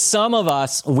that for some of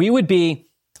us, we would be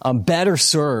better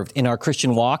served in our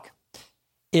Christian walk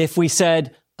if we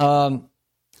said, I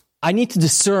need to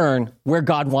discern where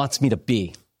God wants me to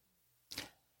be.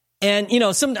 And,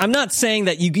 I'm not saying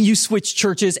that you switch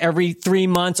churches every 3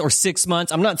 months or 6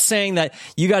 months. I'm not saying that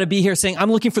you got to be here saying,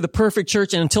 I'm looking for the perfect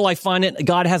church, and until I find it,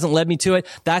 God hasn't led me to it.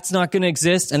 That's not going to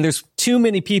exist. And there's too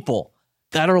many people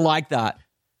that are like that.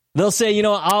 They'll say,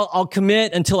 I'll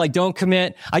commit until I don't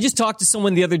commit. I just talked to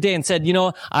someone the other day and said,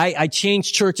 I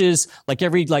change churches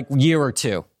every year or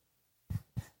two.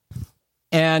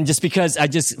 And just because I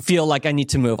just feel like I need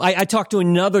to move. I talked to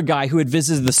another guy who had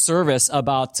visited the service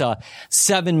about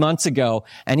 7 months ago.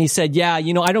 And he said, I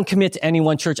don't commit to any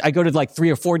one church. I go to 3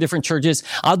 or 4 different churches.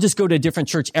 I'll just go to a different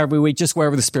church every week, just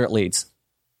wherever the Spirit leads.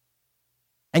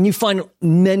 And you find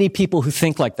many people who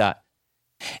think like that.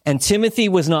 And Timothy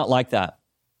was not like that.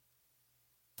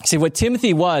 See, what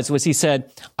Timothy was he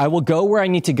said, I will go where I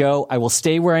need to go, I will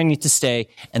stay where I need to stay,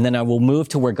 and then I will move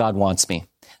to where God wants me.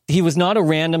 He was not a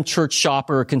random church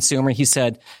shopper or consumer. He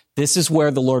said, this is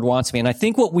where the Lord wants me. And I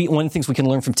think one of the things we can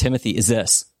learn from Timothy is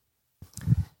this.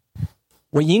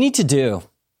 What you need to do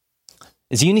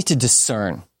is you need to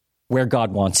discern where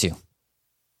God wants you.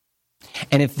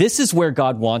 And if this is where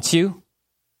God wants you,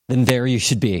 then there you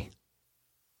should be.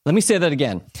 Let me say that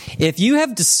again. If you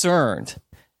have discerned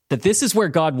that this is where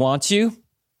God wants you,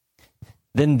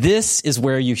 then this is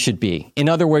where you should be. In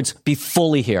other words, be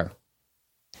fully here.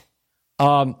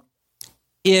 When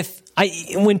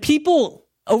people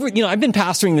I've been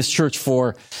pastoring this church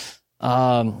for,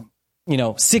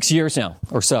 6 years now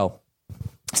or so,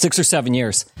 6 or 7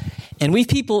 years. And we've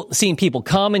seen people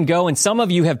come and go, and some of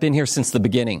you have been here since the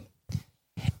beginning.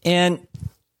 And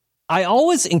I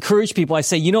always encourage people, I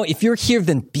say, if you're here,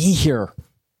 then be here.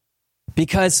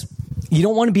 Because you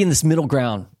don't want to be in this middle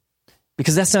ground.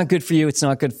 Because that's not good for you. It's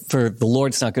not good for the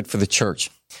Lord. It's not good for the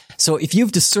church. So if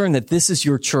you've discerned that this is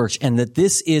your church and that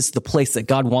this is the place that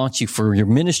God wants you for your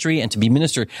ministry and to be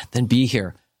ministered, then be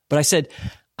here. But I said,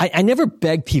 I never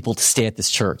beg people to stay at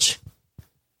this church.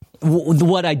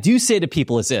 what I do say to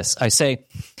people is this. I say,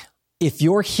 if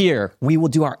you're here, we will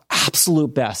do our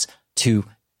absolute best to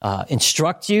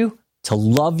instruct you, to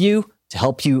love you, to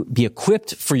help you be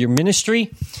equipped for your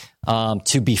ministry,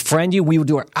 to befriend you. We will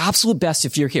do our absolute best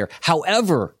if you're here.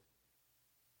 However,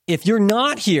 if you're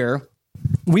not here,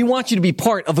 we want you to be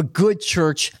part of a good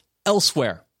church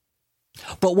elsewhere.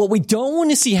 But what we don't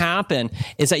want to see happen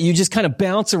is that you just kind of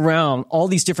bounce around all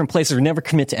these different places or never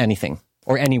commit to anything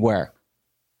or anywhere.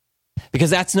 Because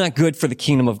that's not good for the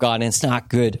kingdom of God, and it's not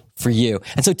good for you.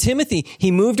 And so Timothy,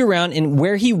 he moved around, and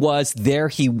where he was, there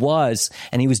he was.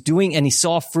 And he was doing, and he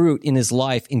saw fruit in his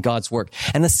life in God's work.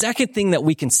 And the second thing that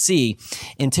we can see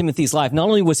in Timothy's life, not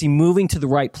only was he moving to the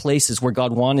right places where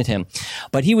God wanted him,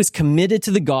 but he was committed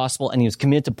to the gospel, and he was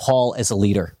committed to Paul as a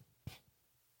leader.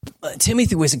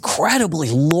 Timothy was incredibly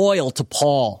loyal to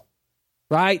Paul.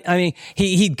 Right? I mean,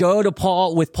 he'd go to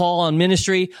Paul on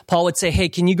ministry. Paul would say, hey,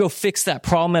 can you go fix that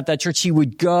problem at that church? He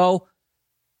would go.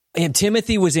 And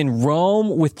Timothy was in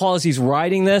Rome with Paul as he's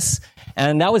writing this.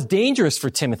 And that was dangerous for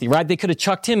Timothy, right? They could have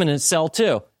chucked him in a cell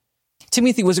too.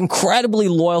 Timothy was incredibly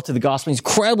loyal to the gospel. He's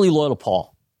incredibly loyal to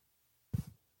Paul.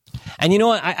 And you know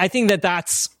what? I think that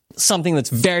that's something that's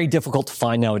very difficult to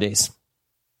find nowadays.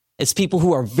 It's people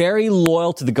who are very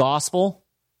loyal to the gospel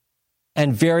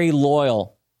and very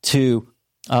loyal to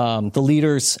the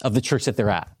leaders of the church that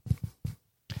they're at.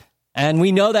 And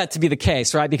we know that to be the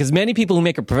case, right? Because many people who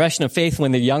make a profession of faith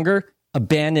when they're younger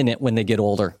abandon it when they get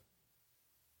older.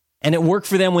 And it worked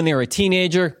for them when they were a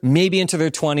teenager, maybe into their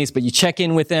 20s, but you check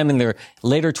in with them in their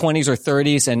later 20s or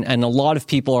 30s, and a lot of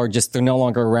people are just, they're no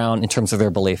longer around in terms of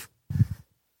their belief.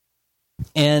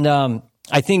 And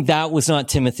I think that was not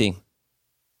Timothy.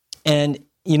 And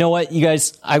you know what, you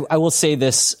guys, I will say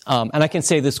this, and I can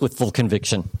say this with full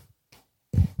conviction.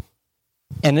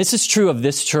 And this is true of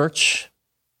this church,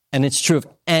 and it's true of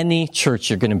any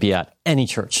church you're going to be at, any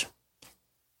church.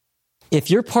 If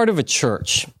you're part of a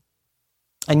church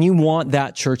and you want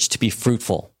that church to be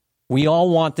fruitful, we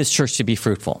all want this church to be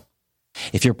fruitful.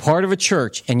 If you're part of a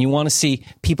church and you want to see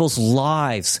people's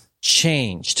lives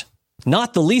changed,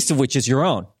 not the least of which is your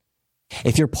own.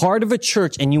 If you're part of a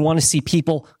church and you want to see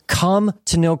people come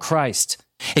to know Christ,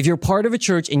 if you're part of a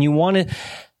church and you want to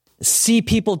see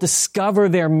people discover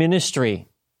their ministry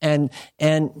and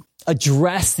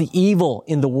address the evil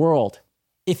in the world,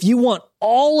 if you want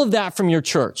all of that from your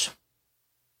church,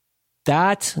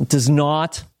 that does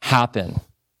not happen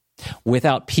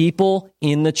without people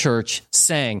in the church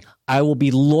saying, I will be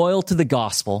loyal to the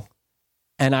gospel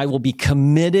and I will be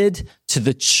committed to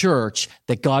the church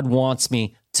that God wants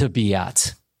me to be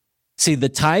at. See, the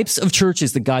types of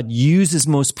churches that God uses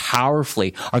most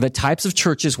powerfully are the types of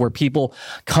churches where people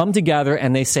come together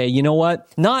and they say, you know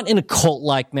what? Not in a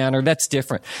cult-like manner. That's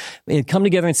different. They come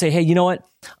together and say, hey, you know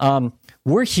what?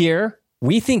 We're here.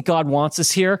 We think God wants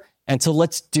us here. And so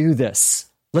let's do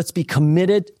this. Let's be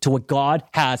committed to what God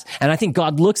has. And I think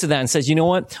God looks at that and says, you know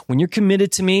what? When you're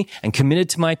committed to me and committed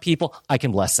to my people, I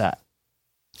can bless that.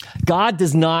 God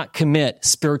does not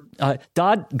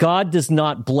God does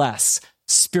not bless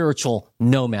spiritual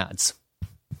nomads.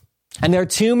 And there are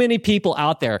too many people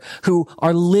out there who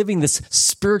are living this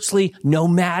spiritually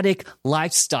nomadic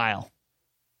lifestyle,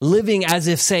 living as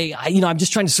if, say, I'm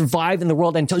just trying to survive in the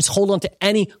world and just hold on to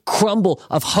any crumble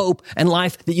of hope and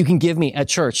life that you can give me at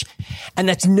church. And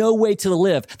that's no way to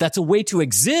live. That's a way to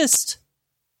exist,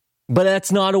 but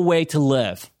that's not a way to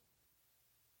live.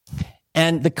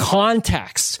 And the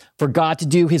context for God to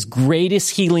do his greatest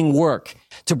healing work,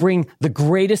 to bring the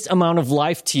greatest amount of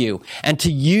life to you, and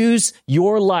to use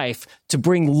your life to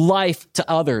bring life to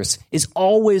others is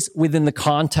always within the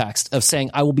context of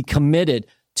saying, I will be committed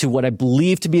to what I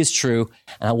believe to be is true,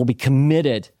 and I will be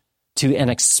committed to an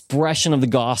expression of the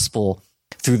gospel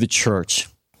through the church.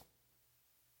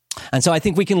 And so I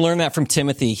think we can learn that from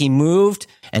Timothy. He moved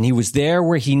and he was there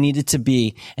where he needed to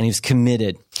be and he was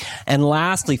committed. And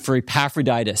lastly, for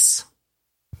Epaphroditus.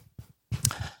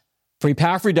 For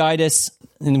Epaphroditus,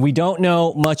 and we don't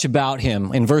know much about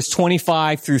him. In verse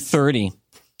 25 through 30,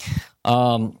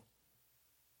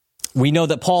 we know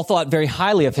that Paul thought very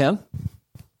highly of him.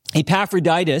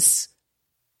 Epaphroditus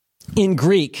in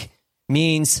Greek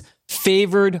means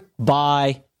favored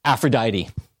by Aphrodite.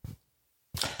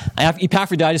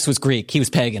 Epaphroditus was Greek. He was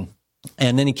pagan.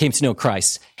 And then he came to know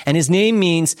Christ. And his name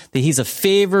means that he's a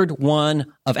favored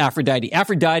one of Aphrodite.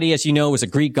 Aphrodite, as you know, was a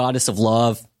Greek goddess of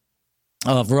love,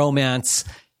 of romance.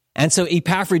 And so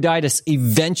Epaphroditus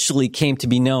eventually came to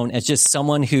be known as just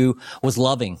someone who was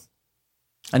loving.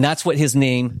 And that's what his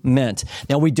name meant.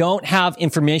 Now, we don't have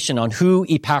information on who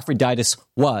Epaphroditus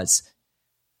was.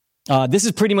 This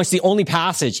is pretty much the only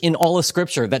passage in all of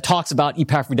Scripture that talks about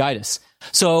Epaphroditus.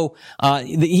 So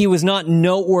he was not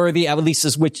noteworthy, at least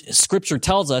as which Scripture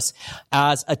tells us,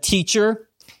 as a teacher.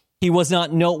 He was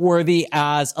not noteworthy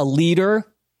as a leader.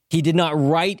 He did not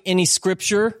write any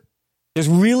Scripture. There's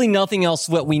really nothing else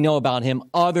that we know about him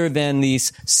other than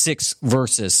these 6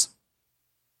 verses.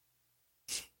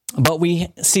 But we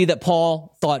see that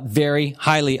Paul thought very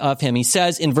highly of him. He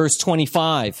says in verse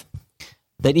 25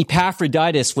 that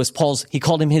Epaphroditus was he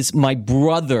called him my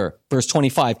brother, verse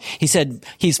 25. He said,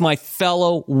 he's my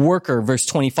fellow worker, verse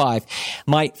 25.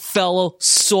 My fellow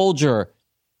soldier,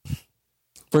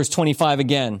 verse 25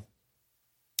 again.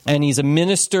 And he's a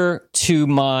minister to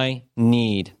my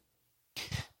need.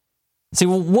 See,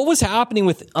 what was happening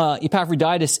with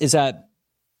Epaphroditus is that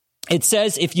it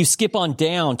says, if you skip on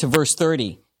down to verse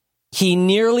 30, he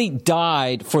nearly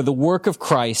died for the work of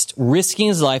Christ, risking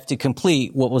his life to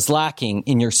complete what was lacking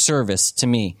in your service to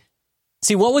me.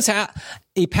 See,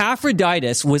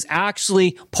 Epaphroditus was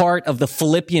actually part of the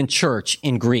Philippian church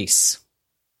in Greece.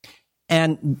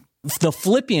 And the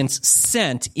Philippians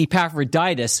sent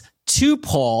Epaphroditus to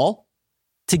Paul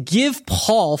to give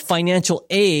Paul financial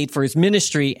aid for his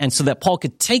ministry, and so that Paul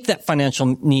could take that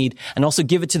financial need and also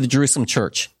give it to the Jerusalem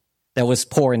church that was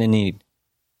poor and in need.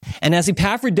 And as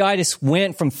Epaphroditus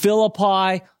went from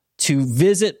Philippi to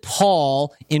visit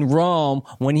Paul in Rome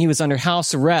when he was under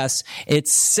house arrest, it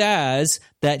says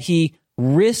that he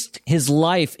risked his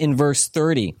life in verse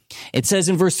 30. It says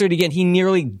in verse 30 again, he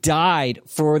nearly died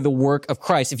for the work of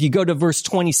Christ. If you go to verse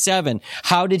 27,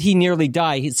 how did he nearly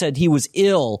die? He said he was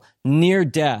ill, near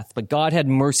death, but God had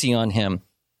mercy on him.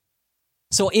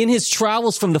 So in his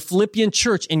travels from the Philippian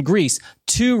church in Greece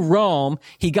to Rome,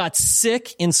 he got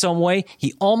sick in some way.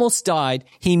 He almost died.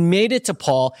 He made it to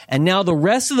Paul. And now the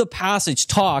rest of the passage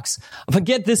talks, but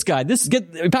get this guy.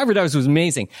 Epaphroditus was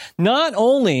amazing. Not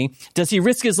only does he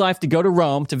risk his life to go to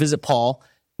Rome to visit Paul,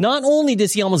 not only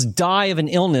does he almost die of an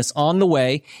illness on the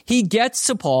way, he gets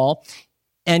to Paul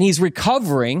and he's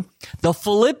recovering. The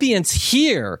Philippians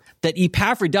hear that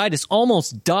Epaphroditus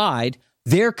almost died.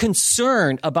 They're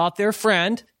concerned about their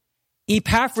friend.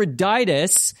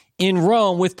 Epaphroditus in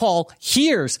Rome with Paul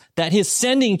hears that his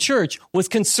sending church was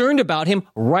concerned about him,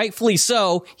 rightfully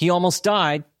so. He almost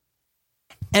died.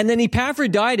 And then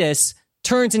Epaphroditus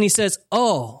turns and he says,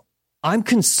 "Oh, I'm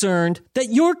concerned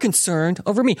that you're concerned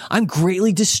over me. I'm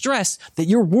greatly distressed that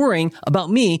you're worrying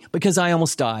about me because I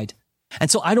almost died. And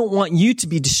so I don't want you to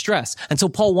be distressed." And so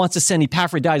Paul wants to send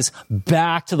Epaphroditus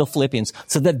back to the Philippians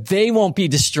so that they won't be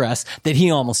distressed that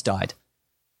he almost died.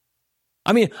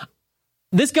 I mean,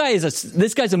 this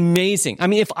guy's amazing. I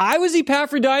mean, if I was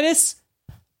Epaphroditus,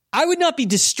 I would not be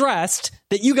distressed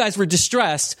that you guys were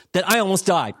distressed that I almost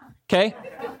died. Okay?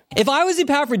 If I was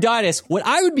Epaphroditus, what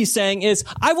I would be saying is,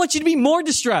 I want you to be more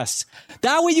distressed.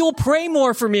 That way you'll pray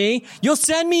more for me. You'll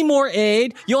send me more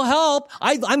aid. You'll help.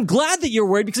 I'm glad that you're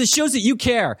worried because it shows that you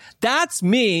care. That's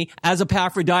me as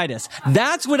Epaphroditus.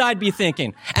 That's what I'd be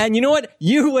thinking. And you know what?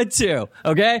 You would too.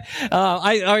 Okay?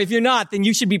 Or if you're not, then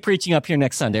you should be preaching up here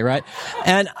next Sunday, right?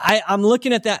 And I'm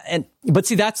looking at that. But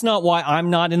see, that's not why I'm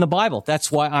not in the Bible. That's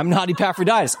why I'm not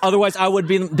Epaphroditus. Otherwise, I would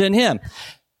have been him.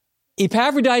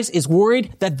 Epaphroditus is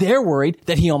worried that they're worried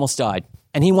that he almost died,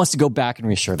 and he wants to go back and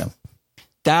reassure them.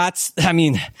 That's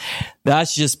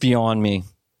just beyond me.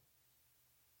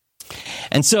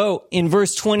 And so in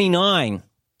verse 29,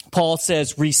 Paul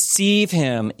says, "Receive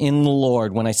him in the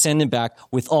Lord when I send him back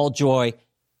with all joy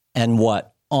and"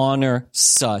 what? "Honor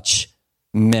such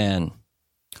men."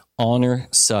 Honor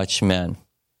such men.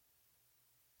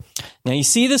 Now you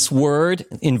see this word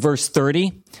in verse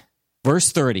 30,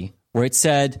 where it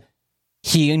said,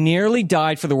 he nearly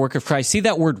died for the work of Christ. See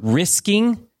that word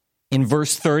risking in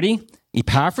verse 30?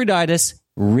 Epaphroditus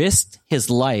risked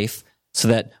his life so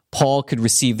that Paul could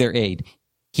receive their aid.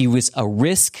 He was a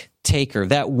risk taker.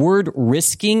 That word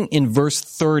risking in verse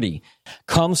 30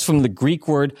 comes from the Greek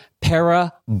word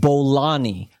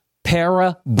parabolani.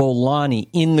 Parabolani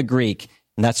in the Greek.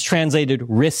 And that's translated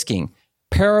risking.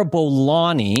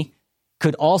 Parabolani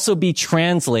could also be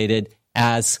translated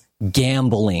as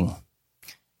gambling.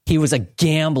 He was a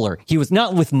gambler. He was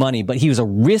not with money, but he was a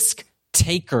risk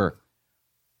taker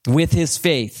with his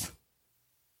faith.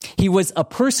 He was a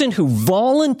person who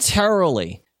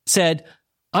voluntarily said,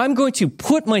 I'm going to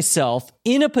put myself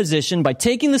in a position by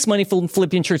taking this money from the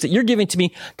Philippian church that you're giving to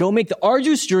me, go make the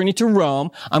arduous journey to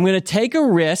Rome. I'm going to take a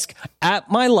risk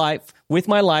with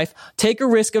my life, take a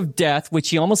risk of death, which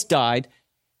he almost died.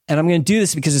 And I'm going to do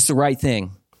this because it's the right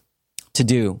thing to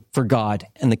do for God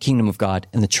and the kingdom of God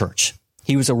and the church.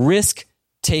 He was a risk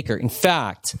taker. In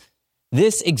fact,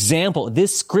 This example,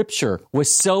 this scripture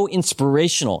was so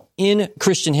inspirational in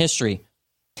Christian history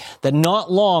that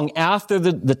not long after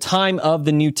the time of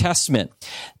the New Testament,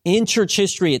 in church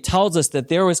history, it tells us that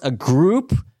there was a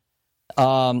group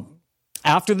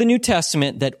after the New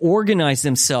Testament that organized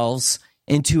themselves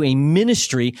into a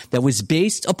ministry that was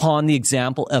based upon the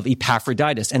example of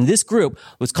Epaphroditus. And this group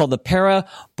was called the Parabuloame.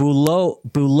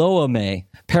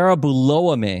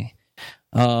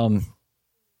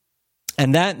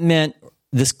 And that meant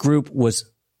this group was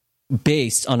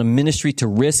based on a ministry to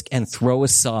risk and throw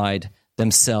aside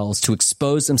themselves, to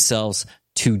expose themselves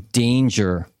to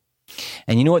danger.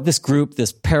 And you know what this group,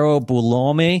 this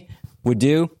Parabuloame, would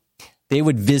do? They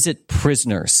would visit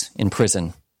prisoners in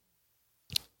prison.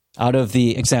 Out of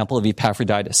the example of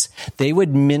Epaphroditus, they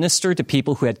would minister to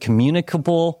people who had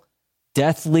communicable,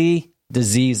 deathly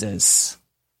diseases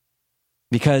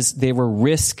because they were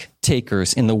risk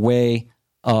takers in the way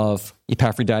of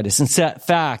Epaphroditus. In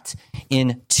fact,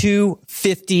 in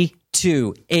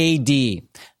 252 AD,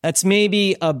 that's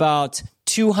maybe about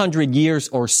 200 years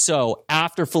or so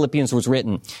after Philippians was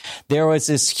written, there was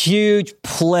this huge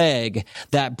plague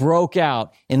that broke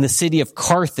out in the city of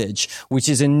Carthage, which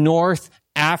is in North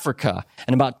Africa.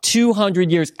 And about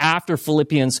 200 years after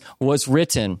Philippians was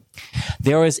written,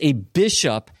 there was a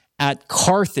bishop at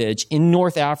Carthage in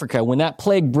North Africa. When that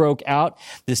plague broke out,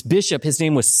 this bishop, his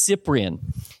name was Cyprian.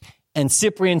 And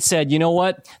Cyprian said, you know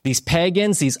what? These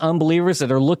pagans, these unbelievers that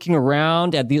are looking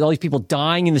around at all these people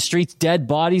dying in the streets, dead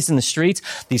bodies in the streets,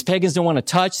 these pagans don't want to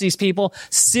touch these people.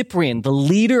 Cyprian, the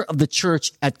leader of the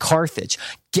church at Carthage,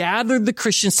 gathered the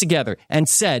Christians together and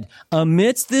said,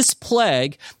 amidst this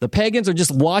plague, the pagans are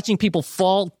just watching people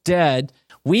fall dead.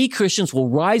 We Christians will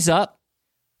rise up.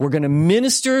 We're going to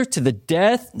minister to the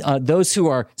death, those who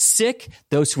are sick,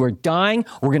 those who are dying.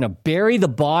 We're going to bury the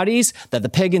bodies that the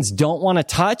pagans don't want to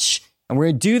touch. And we're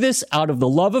going to do this out of the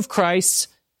love of Christ,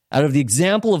 out of the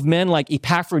example of men like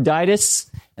Epaphroditus.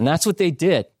 And that's what they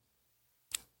did.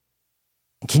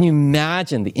 Can you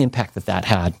imagine the impact that that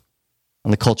had on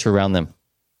the culture around them?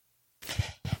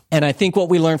 And I think what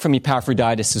we learn from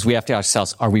Epaphroditus is we have to ask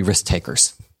ourselves, are we risk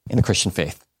takers in the Christian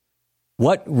faith?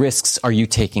 What risks are you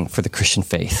taking for the Christian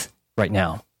faith right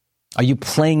now? Are you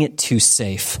playing it too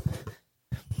safe?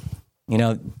 You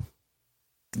know,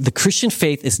 the Christian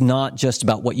faith is not just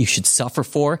about what you should suffer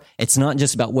for. It's not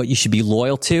just about what you should be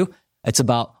loyal to. It's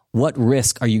about what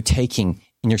risk are you taking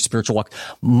in your spiritual walk.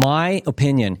 My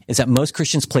opinion is that most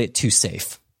Christians play it too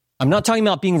safe. I'm not talking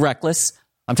about being reckless.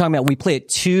 I'm talking about we play it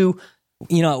too,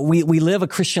 we live a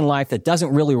Christian life that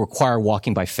doesn't really require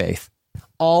walking by faith.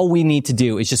 All we need to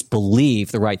do is just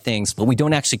believe the right things, but we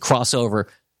don't actually cross over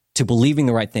to believing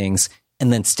the right things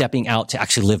and then stepping out to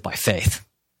actually live by faith.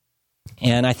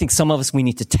 And I think some of us, we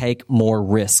need to take more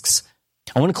risks.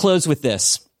 I want to close with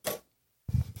this.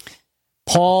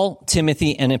 Paul,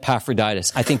 Timothy, and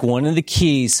Epaphroditus. I think one of the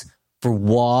keys for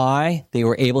why they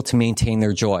were able to maintain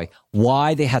their joy,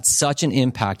 why they had such an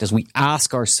impact as we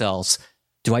ask ourselves,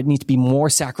 do I need to be more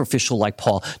sacrificial like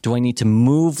Paul? Do I need to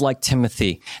move like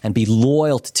Timothy and be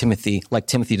loyal to Timothy, like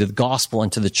Timothy, to the gospel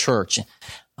and to the church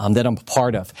that I'm a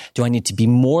part of? Do I need to be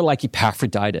more like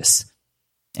Epaphroditus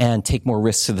and take more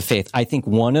risks to the faith? I think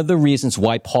one of the reasons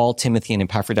why Paul, Timothy, and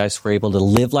Epaphroditus were able to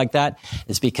live like that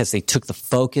is because they took the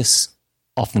focus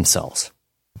off themselves.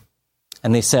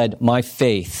 And they said, my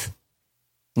faith,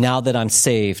 now that I'm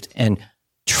saved and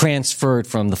transferred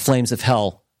from the flames of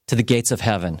hell to the gates of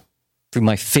heaven, through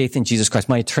my faith in Jesus Christ,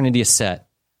 my eternity is set.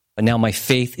 But now my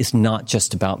faith is not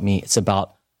just about me. It's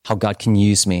about how God can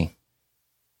use me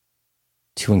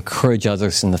to encourage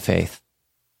others in the faith,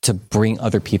 to bring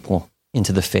other people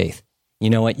into the faith. You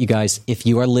know what, you guys? If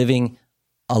you are living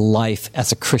a life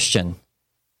as a Christian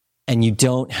and you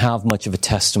don't have much of a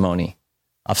testimony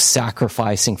of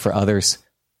sacrificing for others,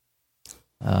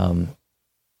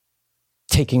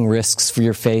 taking risks for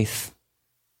your faith,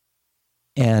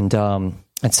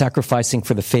 and sacrificing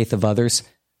for the faith of others,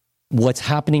 what's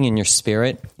happening in your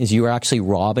spirit is you are actually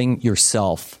robbing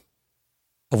yourself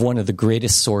of one of the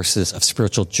greatest sources of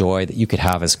spiritual joy that you could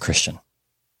have as a Christian.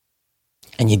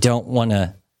 And you don't want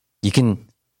to, you can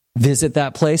visit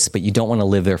that place, but you don't want to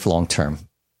live there for long term.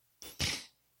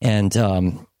 And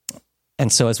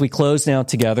so as we close now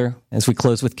together, as we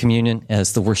close with communion,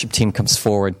 as the worship team comes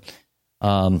forward,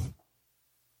 I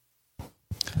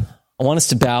want us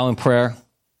to bow in prayer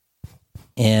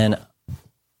and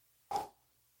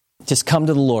just come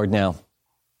to the Lord now.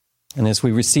 And as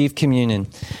we receive communion,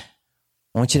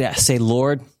 I want you to say,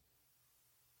 Lord,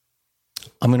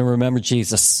 I'm going to remember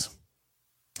Jesus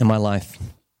in my life.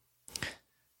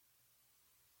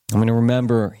 I'm going to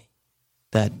remember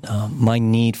that my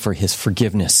need for his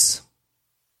forgiveness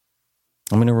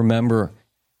I'm going to remember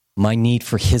my need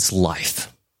for his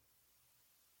life.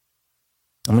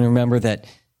 I'm going to remember that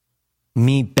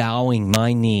me bowing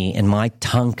my knee and my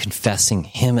tongue confessing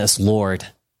him as Lord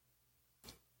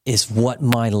is what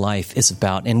my life is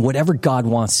about. And whatever God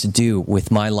wants to do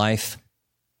with my life,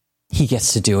 he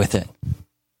gets to do with it.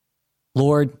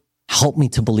 Lord, help me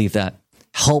to believe that.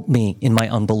 Help me in my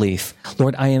unbelief.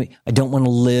 Lord, I don't want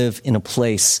to live in a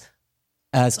place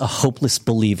as a hopeless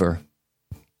believer.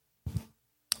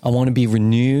 I want to be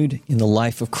renewed in the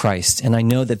life of Christ. And I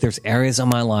know that there's areas of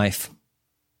my life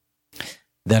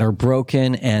that are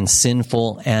broken and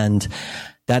sinful, and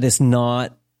that is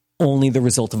not only the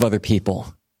result of other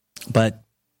people. But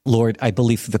Lord, I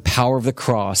believe through the power of the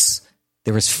cross,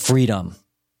 there is freedom,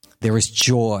 there is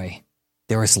joy,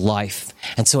 there is life.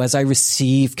 And so as I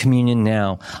receive communion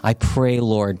now, I pray,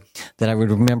 Lord, that I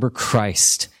would remember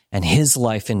Christ and his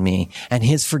life in me and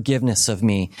his forgiveness of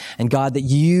me. And God, that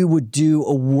you would do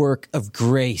a work of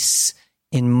grace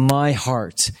in my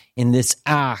heart, in this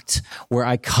act where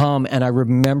I come and I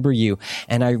remember you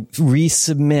and I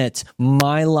resubmit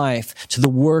my life to the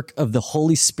work of the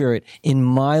Holy Spirit in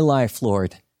my life,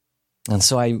 Lord. And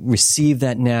so I receive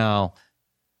that now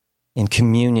in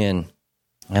communion.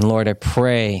 And Lord, I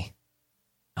pray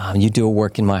you do a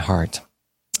work in my heart.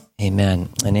 Amen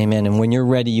and amen. And when you're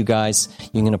ready, you guys,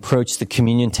 you can approach the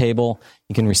communion table.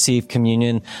 You can receive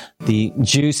communion, the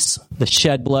juice, the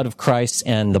shed blood of Christ,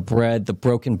 and the bread, the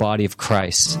broken body of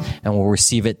Christ, and we'll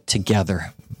receive it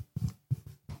together.